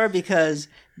before? Because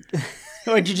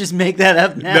or did you just make that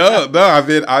up now? No, I've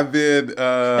been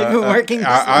working.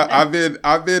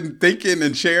 I've been thinking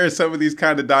and sharing some of these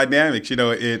kind of dynamics. You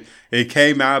know, it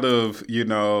came out of, you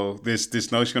know,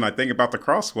 this notion. When I think about the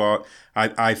crosswalk,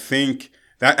 I think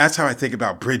that's how I think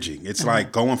about bridging. It's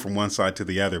like going from one side to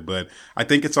the other, but I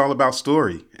think it's all about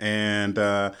story, and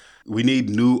we need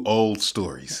new old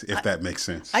stories, if that makes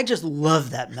sense. I just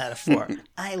love that metaphor.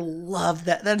 I love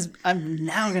that. I'm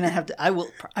now going to have to,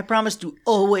 I promise to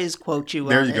always quote you.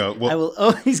 There you go. Well, I will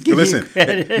always give you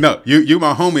credit. No, you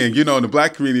my homie, and you know, in the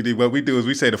black community, what we do is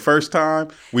we say the first time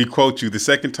we quote you, the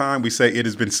second time we say it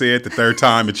has been said, the third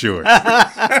time it's yours.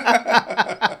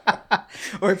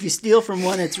 Or if you steal from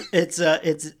one, it's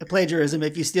plagiarism.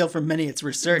 If you steal from many, it's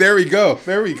research. There we go.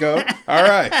 All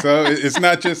right. So it's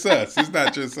not just us.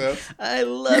 I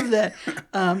love that.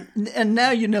 And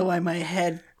now you know why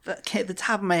the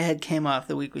top of my head came off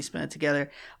the week we spent together.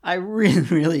 I really,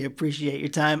 really appreciate your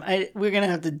time. We're going to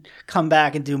have to come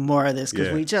back and do more of this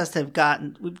because we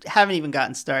haven't even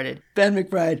gotten started. Ben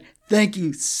McBride, thank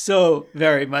you so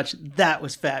very much. That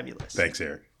was fabulous. Thanks,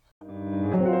 Eric.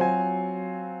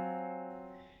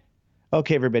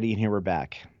 Okay, everybody, and here we're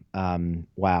back.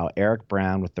 Wow, Eric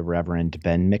Brown with the Reverend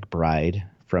Ben McBride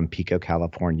from Pico,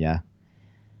 California.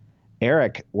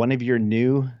 Eric, one of your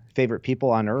new favorite people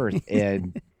on earth,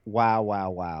 and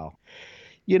wow.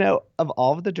 You know, of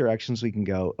all of the directions we can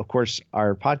go, of course,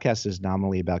 our podcast is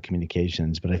nominally about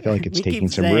communications, but I feel like it's taking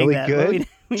some really good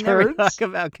we turns. never talk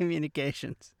about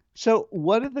communications. So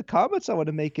one of the comments I want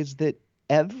to make is that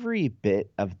every bit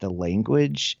of the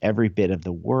language, every bit of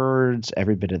the words,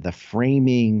 every bit of the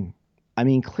framing, I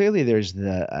mean, clearly there's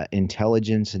the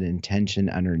intelligence and intention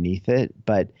underneath it,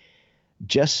 but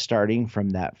just starting from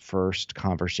that first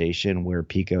conversation where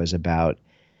Pico is about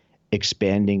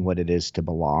expanding what it is to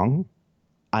belong,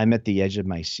 I'm at the edge of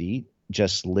my seat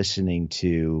just listening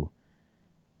to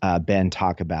Ben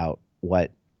talk about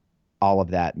what all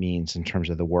of that means in terms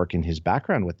of the work and his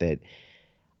background with it.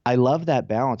 I love that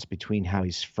balance between how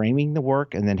he's framing the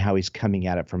work and then how he's coming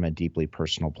at it from a deeply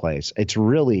personal place. It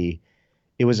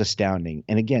was astounding.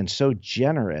 And again, so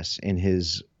generous in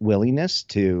his willingness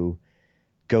to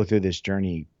go through this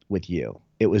journey with you.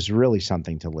 It was really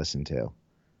something to listen to.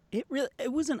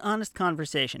 It was an honest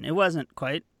conversation. It wasn't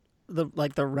quite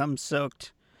the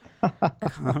rum-soaked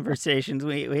conversations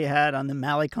we had on the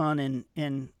Malecon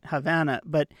in Havana,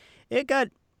 but it got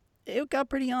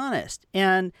pretty honest.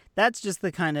 And that's just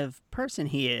the kind of person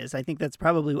he is. I think that's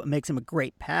probably what makes him a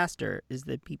great pastor, is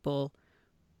that people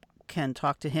can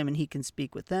talk to him and he can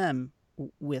speak with them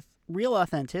with real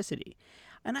authenticity.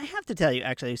 And I have to tell you,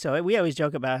 actually, so we always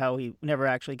joke about how we never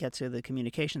actually get to the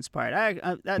communications part.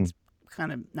 That's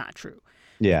kind of not true.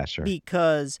 Yeah, sure.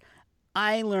 Because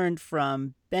I learned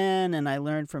from Ben and I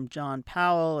learned from John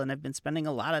Powell, and I've been spending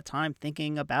a lot of time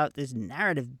thinking about this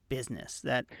narrative business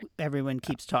that everyone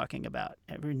keeps talking about.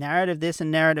 Every narrative this and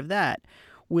narrative that,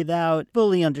 without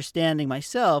fully understanding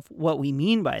myself what we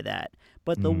mean by that.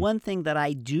 But the one thing that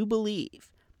I do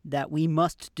believe that we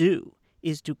must do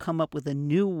is to come up with a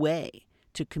new way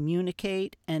to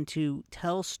communicate and to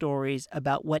tell stories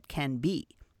about what can be,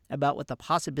 about what the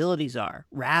possibilities are,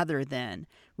 rather than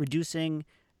reducing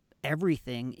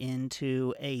everything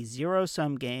into a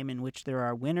zero-sum game in which there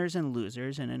are winners and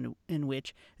losers, and in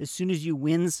which as soon as you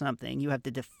win something, you have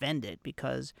to defend it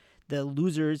because the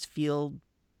losers feel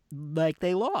like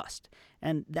they lost.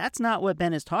 And that's not what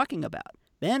Ben is talking about.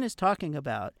 Ben is talking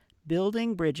about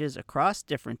building bridges across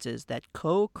differences that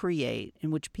co-create,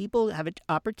 in which people have an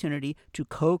opportunity to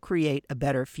co-create a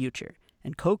better future.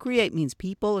 And co-create means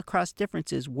people across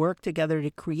differences work together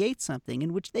to create something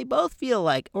in which they both feel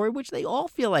like, or which they all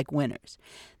feel like, winners.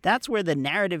 That's where the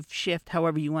narrative shift,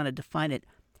 however you want to define it,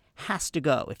 has to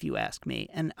go, if you ask me.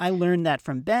 And I learned that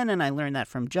from Ben, and I learned that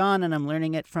from John, and I'm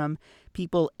learning it from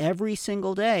people every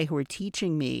single day who are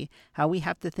teaching me how we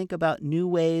have to think about new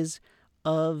ways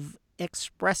of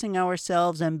expressing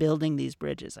ourselves and building these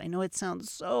bridges. I know it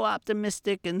sounds so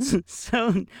optimistic and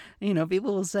so,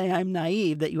 people will say I'm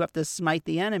naive, that you have to smite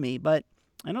the enemy, but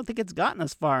I don't think it's gotten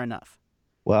us far enough.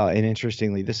 Well, and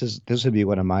interestingly, this would be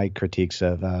one of my critiques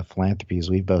of philanthropy, as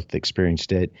we've both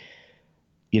experienced it.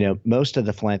 Most of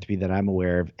the philanthropy that I'm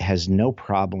aware of has no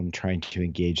problem trying to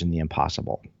engage in the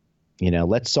impossible.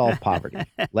 Let's solve poverty.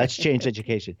 Let's change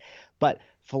education. But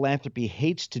philanthropy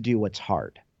hates to do what's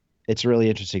hard. It's really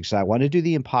interesting. So I want to do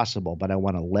the impossible, but I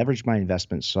want to leverage my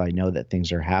investments so I know that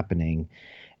things are happening.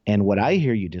 And what I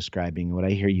hear you describing, what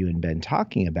I hear you and Ben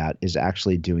talking about, is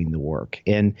actually doing the work.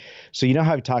 And so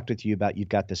how I've talked with you about, you've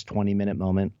got this 20-minute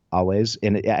moment always.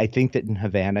 And I think that in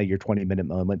Havana, your 20-minute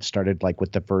moment started like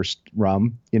with the first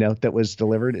rum, that was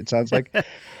delivered, it sounds like.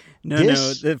 No,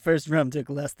 the first rum took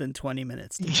less than 20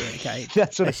 minutes to drink.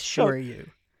 That's what I assure you.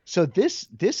 So this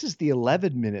is the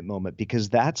 11-minute moment, because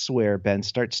that's where Ben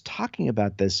starts talking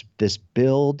about this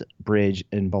build, bridge,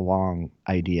 and belong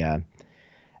idea.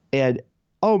 And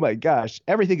oh my gosh,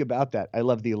 everything about that. I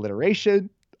love the alliteration.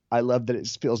 I love that it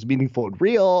feels meaningful and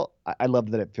real. I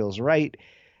love that it feels right.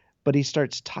 But he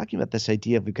starts talking about this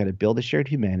idea of we've got to build a shared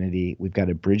humanity. We've got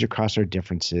to bridge across our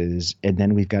differences. And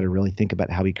then we've got to really think about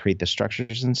how we create the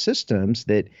structures and systems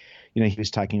that, he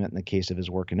was talking about in the case of his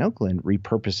work in Oakland,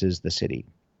 repurposes the city.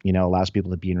 Allows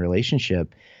people to be in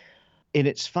relationship. And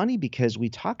it's funny because we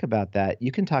talk about that.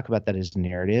 You can talk about that as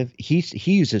narrative. He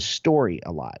uses story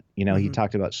a lot. He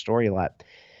talked about story a lot.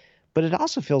 But it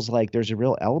also feels like there's a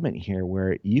real element here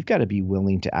where you've got to be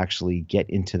willing to actually get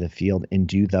into the field and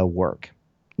do the work.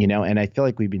 And I feel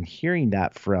like we've been hearing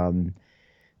that from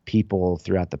people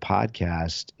throughout the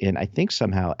podcast, and I think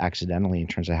somehow accidentally in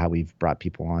terms of how we've brought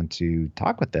people on to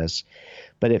talk with this,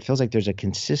 but it feels like there's a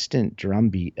consistent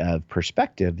drumbeat of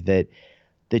perspective that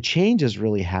the change is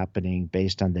really happening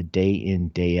based on the day in,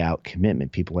 day out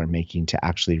commitment people are making to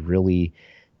actually really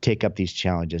take up these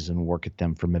challenges and work at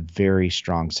them from a very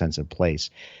strong sense of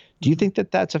place. Do you think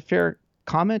that that's a fair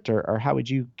comment, or how would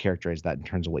you characterize that in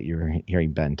terms of what you're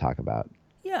hearing Ben talk about?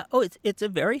 Yeah. It's a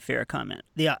very fair comment.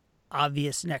 The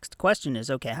obvious next question is,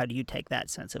 okay, how do you take that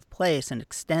sense of place and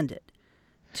extend it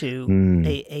to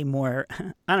a more,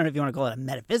 I don't know if you want to call it a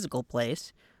metaphysical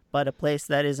place, but a place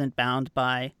that isn't bound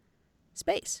by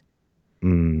space.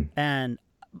 And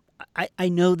I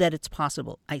know that it's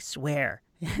possible. I swear.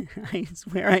 I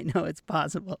swear I know it's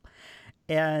possible.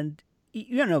 And,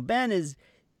 Ben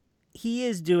he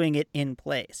is doing it in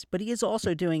place, but he is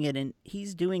also doing it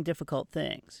he's doing difficult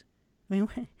things. I mean,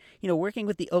 working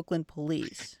with the Oakland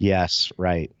police. Yes,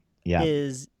 right. Yeah.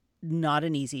 Is not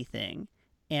an easy thing.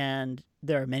 And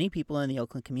there are many people in the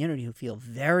Oakland community who feel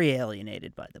very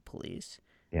alienated by the police.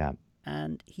 Yeah.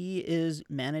 And he is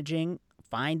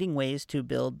finding ways to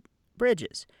build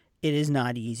bridges. It is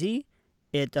not easy.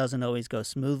 It doesn't always go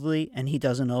smoothly, and he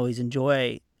doesn't always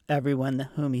enjoy everyone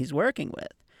whom he's working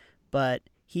with. But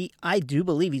I do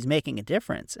believe he's making a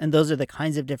difference. And those are the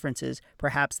kinds of differences,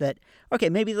 perhaps, that, okay,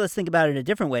 maybe let's think about it a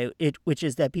different way, which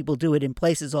is that people do it in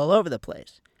places all over the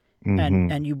place.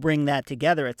 And you bring that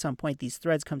together at some point. These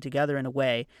threads come together in a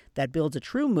way that builds a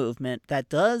true movement that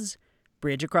does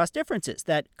bridge across differences,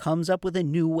 that comes up with a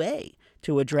new way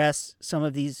to address some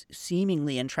of these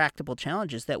seemingly intractable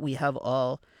challenges that we have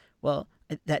all, well,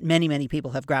 that many, many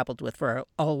people have grappled with for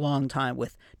a long time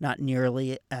with not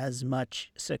nearly as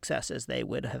much success as they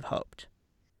would have hoped.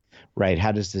 Right.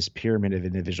 How does this pyramid of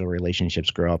individual relationships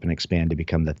grow up and expand to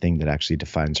become the thing that actually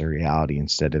defines our reality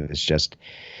instead of it's just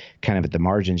kind of at the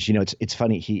margins? You know, it's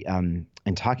funny. He and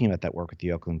talking about that work with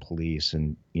the Oakland police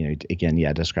and, you know, again,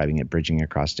 describing it, bridging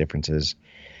across differences.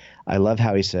 I love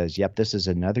how he says, yep, this is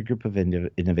another group of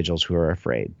individuals who are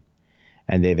afraid.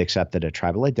 And they've accepted a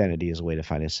tribal identity as a way to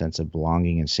find a sense of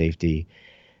belonging and safety.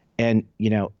 And, you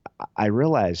know, I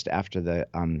realized after the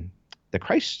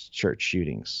Christchurch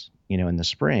shootings, you know, in the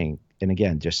spring, and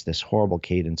again, just this horrible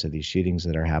cadence of these shootings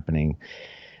that are happening,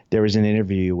 there was an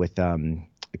interview with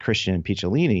Christian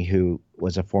Picciolini, who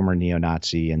was a former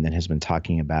neo-Nazi and then has been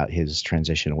talking about his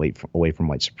transition away from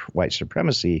white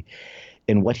supremacy.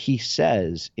 And what he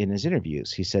says in his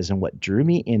interviews, he says, and what drew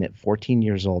me in at 14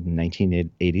 years old in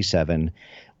 1987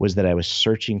 was that I was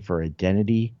searching for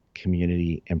identity,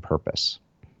 community, and purpose.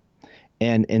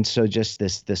 And so just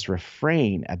this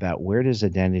refrain about where does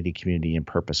identity, community, and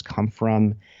purpose come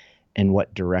from, and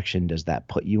what direction does that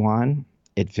put you on?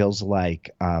 It feels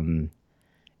like Ben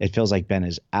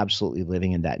is absolutely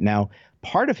living in that. Now,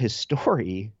 part of his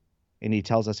story, and he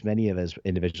tells us many of his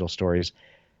individual stories.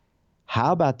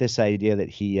 How about this idea that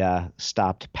he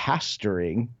stopped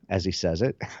pastoring, as he says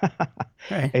it,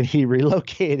 Right. and he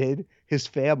relocated his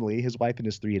family, his wife and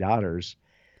his 3 daughters,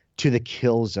 to the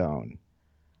kill zone?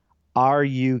 Are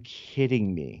you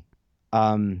kidding me?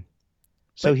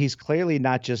 So he's clearly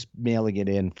not just mailing it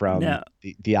in from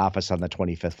the office on the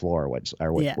 25th floor,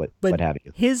 what have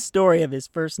you. His story of his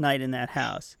first night in that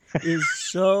house is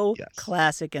so Yes.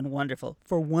 classic and wonderful.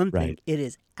 For one thing, Right. it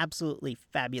is absolutely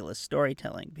fabulous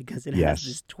storytelling because it Yes. has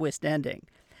this twist ending.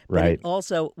 But Right. it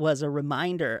also was a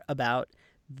reminder about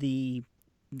the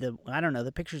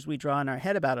the pictures we draw in our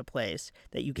head about a place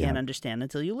that you can't understand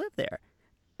until you live there.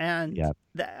 And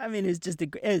it's just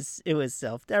it was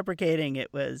self-deprecating.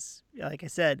 It was, like I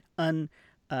said, had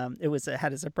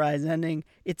a surprise ending.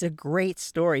 It's a great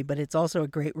story, but it's also a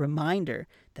great reminder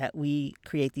that we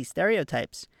create these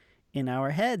stereotypes in our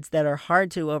heads that are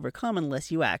hard to overcome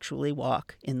unless you actually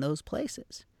walk in those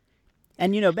places.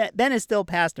 And you know, Ben is still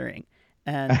pastoring,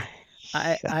 and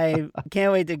I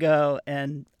can't wait to go,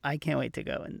 and I can't wait to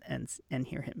go and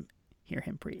hear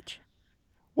him preach.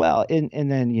 Well,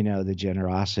 and then, you know, the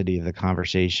generosity of the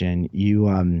conversation,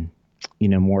 you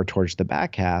know, more towards the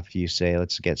back half, you say,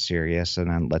 let's get serious and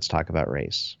then let's talk about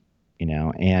race, you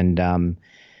know, and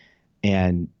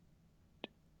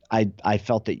I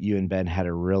felt that you and Ben had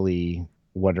a really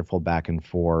wonderful back and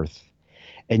forth,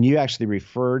 and you actually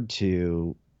referred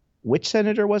to which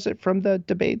senator was it from the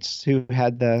debates who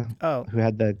had the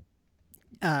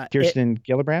Kirsten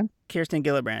Gillibrand? Kirsten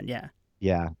Gillibrand, yeah.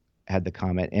 Yeah. Had the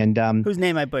comment, and whose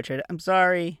name I butchered. I'm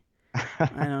sorry. I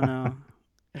don't know.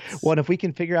 Well, and if we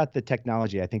can figure out the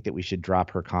technology, I think that we should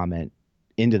drop her comment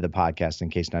into the podcast in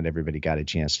case not everybody got a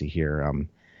chance to hear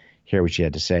what she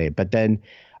had to say. But then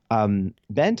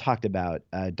Ben talked about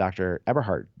Dr.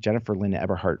 Eberhardt, Jennifer Lynn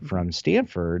Eberhardt from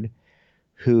Stanford,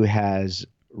 who has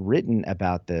written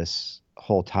about this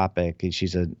whole topic.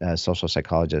 She's a social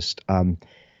psychologist.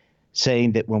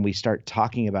 Saying that when we start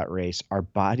talking about race, our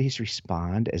bodies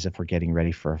respond as if we're getting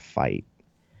ready for a fight,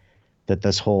 that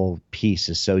this whole piece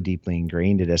is so deeply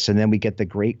ingrained in us. And then we get the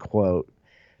great quote,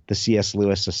 the C.S.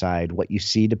 Lewis aside, what you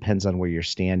see depends on where you're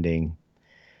standing.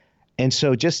 And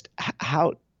so just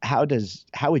how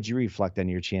would you reflect on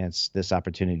your chance, this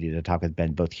opportunity to talk with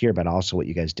Ben, both here, but also what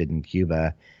you guys did in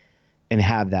Cuba, and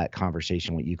have that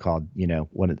conversation, what you called, you know,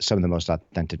 some of the most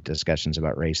authentic discussions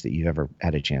about race that you've ever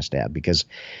had a chance to have? Because,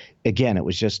 again, it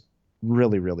was just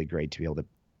really, really great to be able to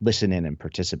listen in and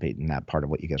participate in that part of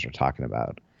what you guys were talking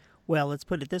about. Well, let's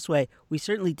put it this way. We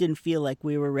certainly didn't feel like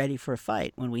we were ready for a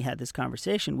fight when we had this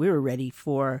conversation. We were ready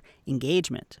for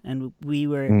engagement. And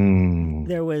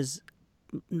there was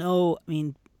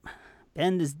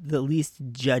Ben is the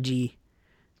least judgy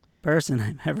person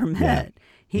I've ever met.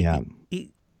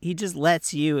 He just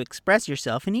lets you express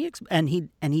yourself, and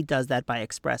he does that by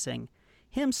expressing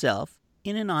himself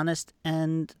in an honest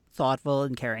and thoughtful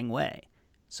and caring way,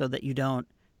 so that you don't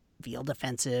feel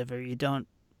defensive or you don't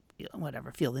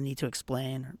feel the need to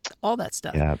explain or all that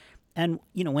stuff. Yeah. And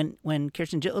you know, when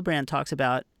Kirsten Gillibrand talks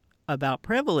about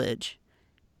privilege,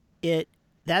 it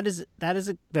that is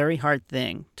a very hard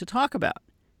thing to talk about.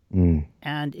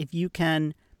 And if you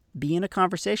can be in a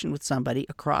conversation with somebody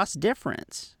across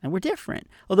difference, and we're different,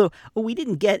 although we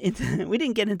didn't get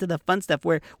into the fun stuff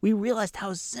where we realized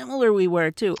how similar we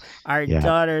were too. Our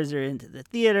daughters are into the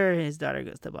theater. His daughter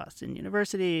goes to Boston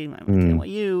University. I went to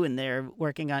NYU, and they're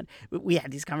working on. We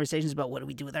had these conversations about what do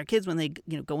we do with our kids when they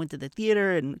go into the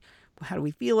theater, and how do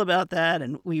we feel about that?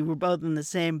 And we were both on the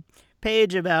same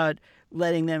page about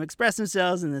letting them express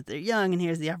themselves and that they're young and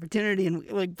here's the opportunity. And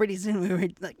like pretty soon we were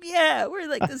like, yeah, we're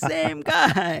like the same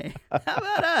guy. How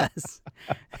about us?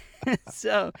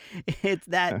 So it's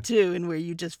that too, and where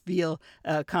you just feel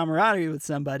camaraderie with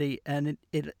somebody, and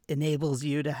it enables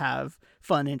you to have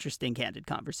fun, interesting, candid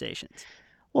conversations.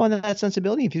 Well, and that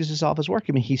sensibility infuses off his work.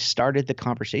 I mean, he started the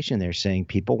conversation there saying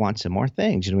people want some more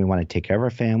things. We want to take care of our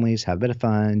families, have a bit of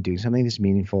fun, do something that's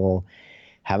meaningful,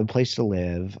 have a place to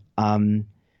live.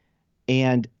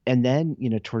 And then,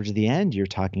 towards the end, you're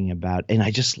talking about, and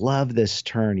I just love this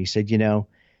turn. He said,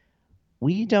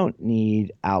 we don't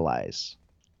need allies.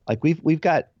 Like we've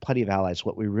got plenty of allies.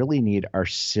 What we really need are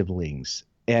siblings.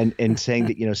 And saying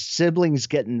that, siblings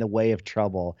get in the way of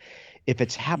trouble. If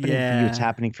it's happening for you, it's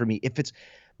happening for me. If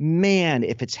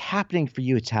it's happening for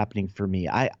you, it's happening for me.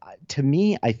 To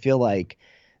me, I feel like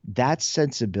that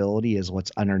sensibility is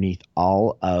what's underneath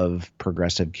all of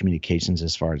progressive communications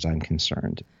as far as I'm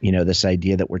concerned. This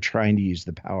idea that we're trying to use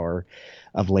the power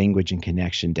of language and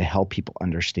connection to help people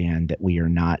understand that we are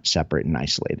not separate and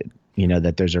isolated,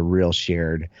 that there's a real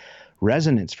shared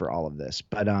resonance for all of this.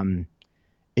 But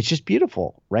it's just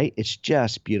beautiful, right? It's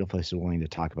just beautiful. He's willing to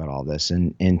talk about all this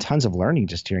and tons of learning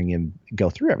just hearing him go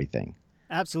through everything.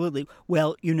 Absolutely.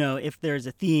 Well, if there's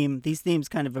a theme, these themes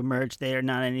kind of emerge. They are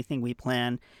not anything we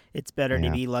plan. It's better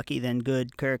to be lucky than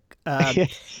good, Kirk.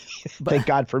 Thank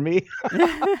God for me.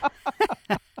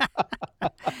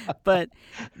 But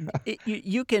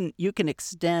you can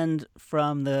extend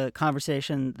from the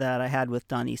conversation that I had with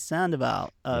Dani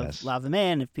Sandoval of La Vie,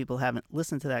 and if people haven't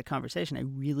listened to that conversation, I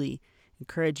really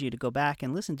encourage you to go back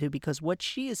and listen to, because what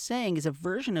she is saying is a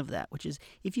version of that, which is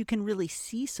if you can really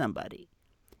see somebody,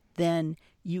 then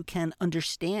you can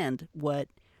understand what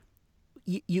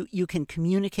you can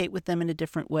communicate with them in a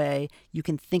different way. You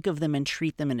can think of them and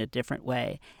treat them in a different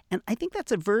way. And I think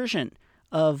that's a version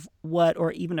of what,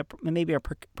 or even maybe a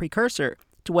precursor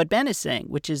to what Ben is saying,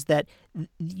 which is that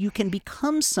you can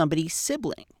become somebody's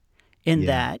sibling in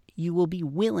that you will be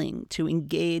willing to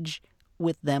engage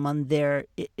with them on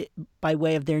by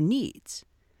way of their needs.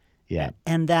 Yeah.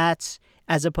 And that's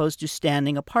as opposed to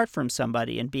standing apart from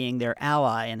somebody and being their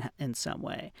ally in some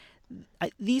way.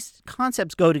 These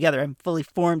concepts go together. I'm fully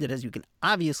formed it, as you can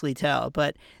obviously tell,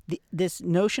 but this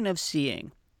notion of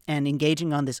seeing and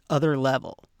engaging on this other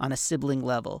level, on a sibling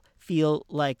level, feel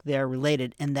like they're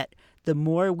related, and that the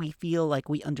more we feel like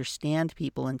we understand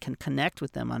people and can connect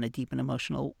with them on a deep and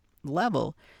emotional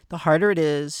level, the harder it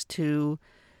is to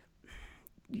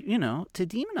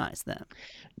demonize them.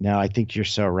 No, I think you're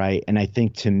so right. And I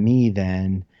think to me,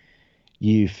 then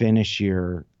you finish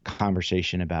your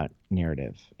conversation about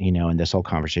narrative, and this whole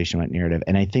conversation about narrative.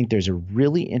 And I think there's a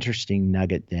really interesting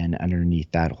nugget then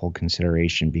underneath that whole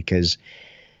consideration, because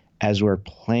as we're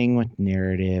playing with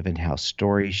narrative and how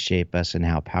stories shape us and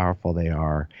how powerful they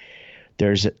are,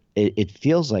 it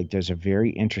feels like there's a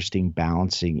very interesting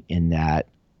balancing in that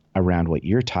around what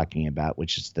you're talking about,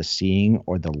 which is the seeing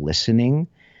or the listening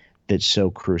that's so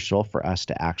crucial for us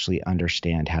to actually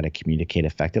understand how to communicate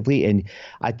effectively. And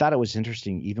I thought it was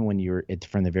interesting, even when you were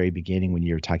from the very beginning, when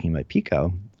you were talking about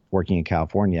Pico working in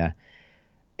California,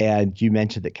 and you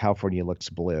mentioned that California looks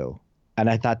blue. And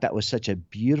I thought that was such a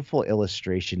beautiful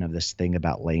illustration of this thing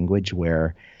about language,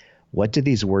 where what do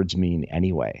these words mean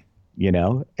anyway?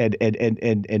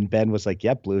 And Ben was like,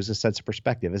 blue is a sense of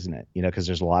perspective, isn't it? Because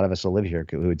there's a lot of us who live here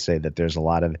who would say that there's a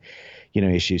lot of,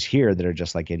 issues here that are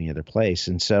just like any other place.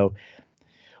 And so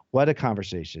what a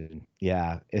conversation.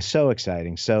 Yeah, it's so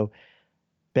exciting. So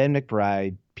Ben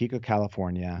McBride, Pico,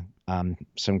 California,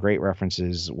 some great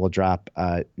references. We'll drop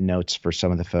notes for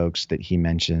some of the folks that he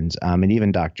mentions. And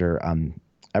even Dr.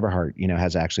 Eberhardt,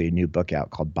 has actually a new book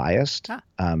out called Biased,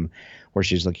 where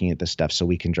she's looking at this stuff. So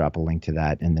we can drop a link to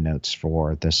that in the notes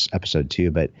for this episode too.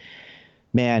 But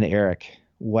man, Eric,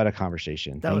 what a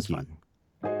conversation. That was fun.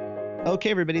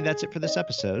 Okay, everybody, that's it for this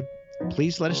episode.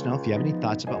 Please let us know if you have any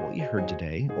thoughts about what you heard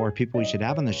today or people we should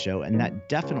have on the show, and that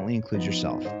definitely includes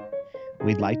yourself.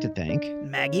 We'd like to thank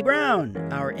Maggie Brown,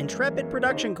 our intrepid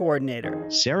production coordinator,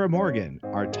 Sarah Morgan,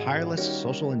 our tireless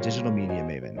social and digital media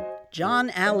maven,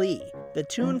 John Ali, the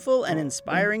tuneful and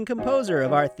inspiring composer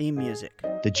of our theme music.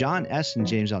 The John S. and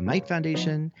James L. Knight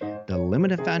Foundation, the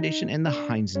Limited Foundation, and the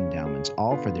Heinz Endowments,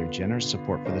 all for their generous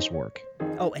support for this work.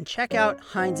 Oh, and check out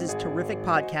Heinz's terrific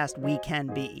podcast, We Can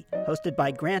Be, hosted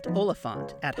by Grant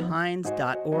Oliphant at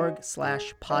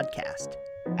heinz.org/podcast.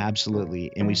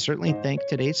 Absolutely. And we certainly thank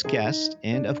today's guest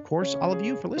and, of course, all of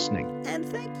you for listening. And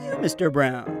thank you, Mr.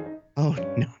 Brown. Oh,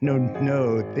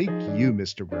 no. Thank you,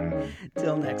 Mr. Brown.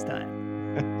 Till next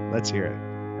time. Let's hear it.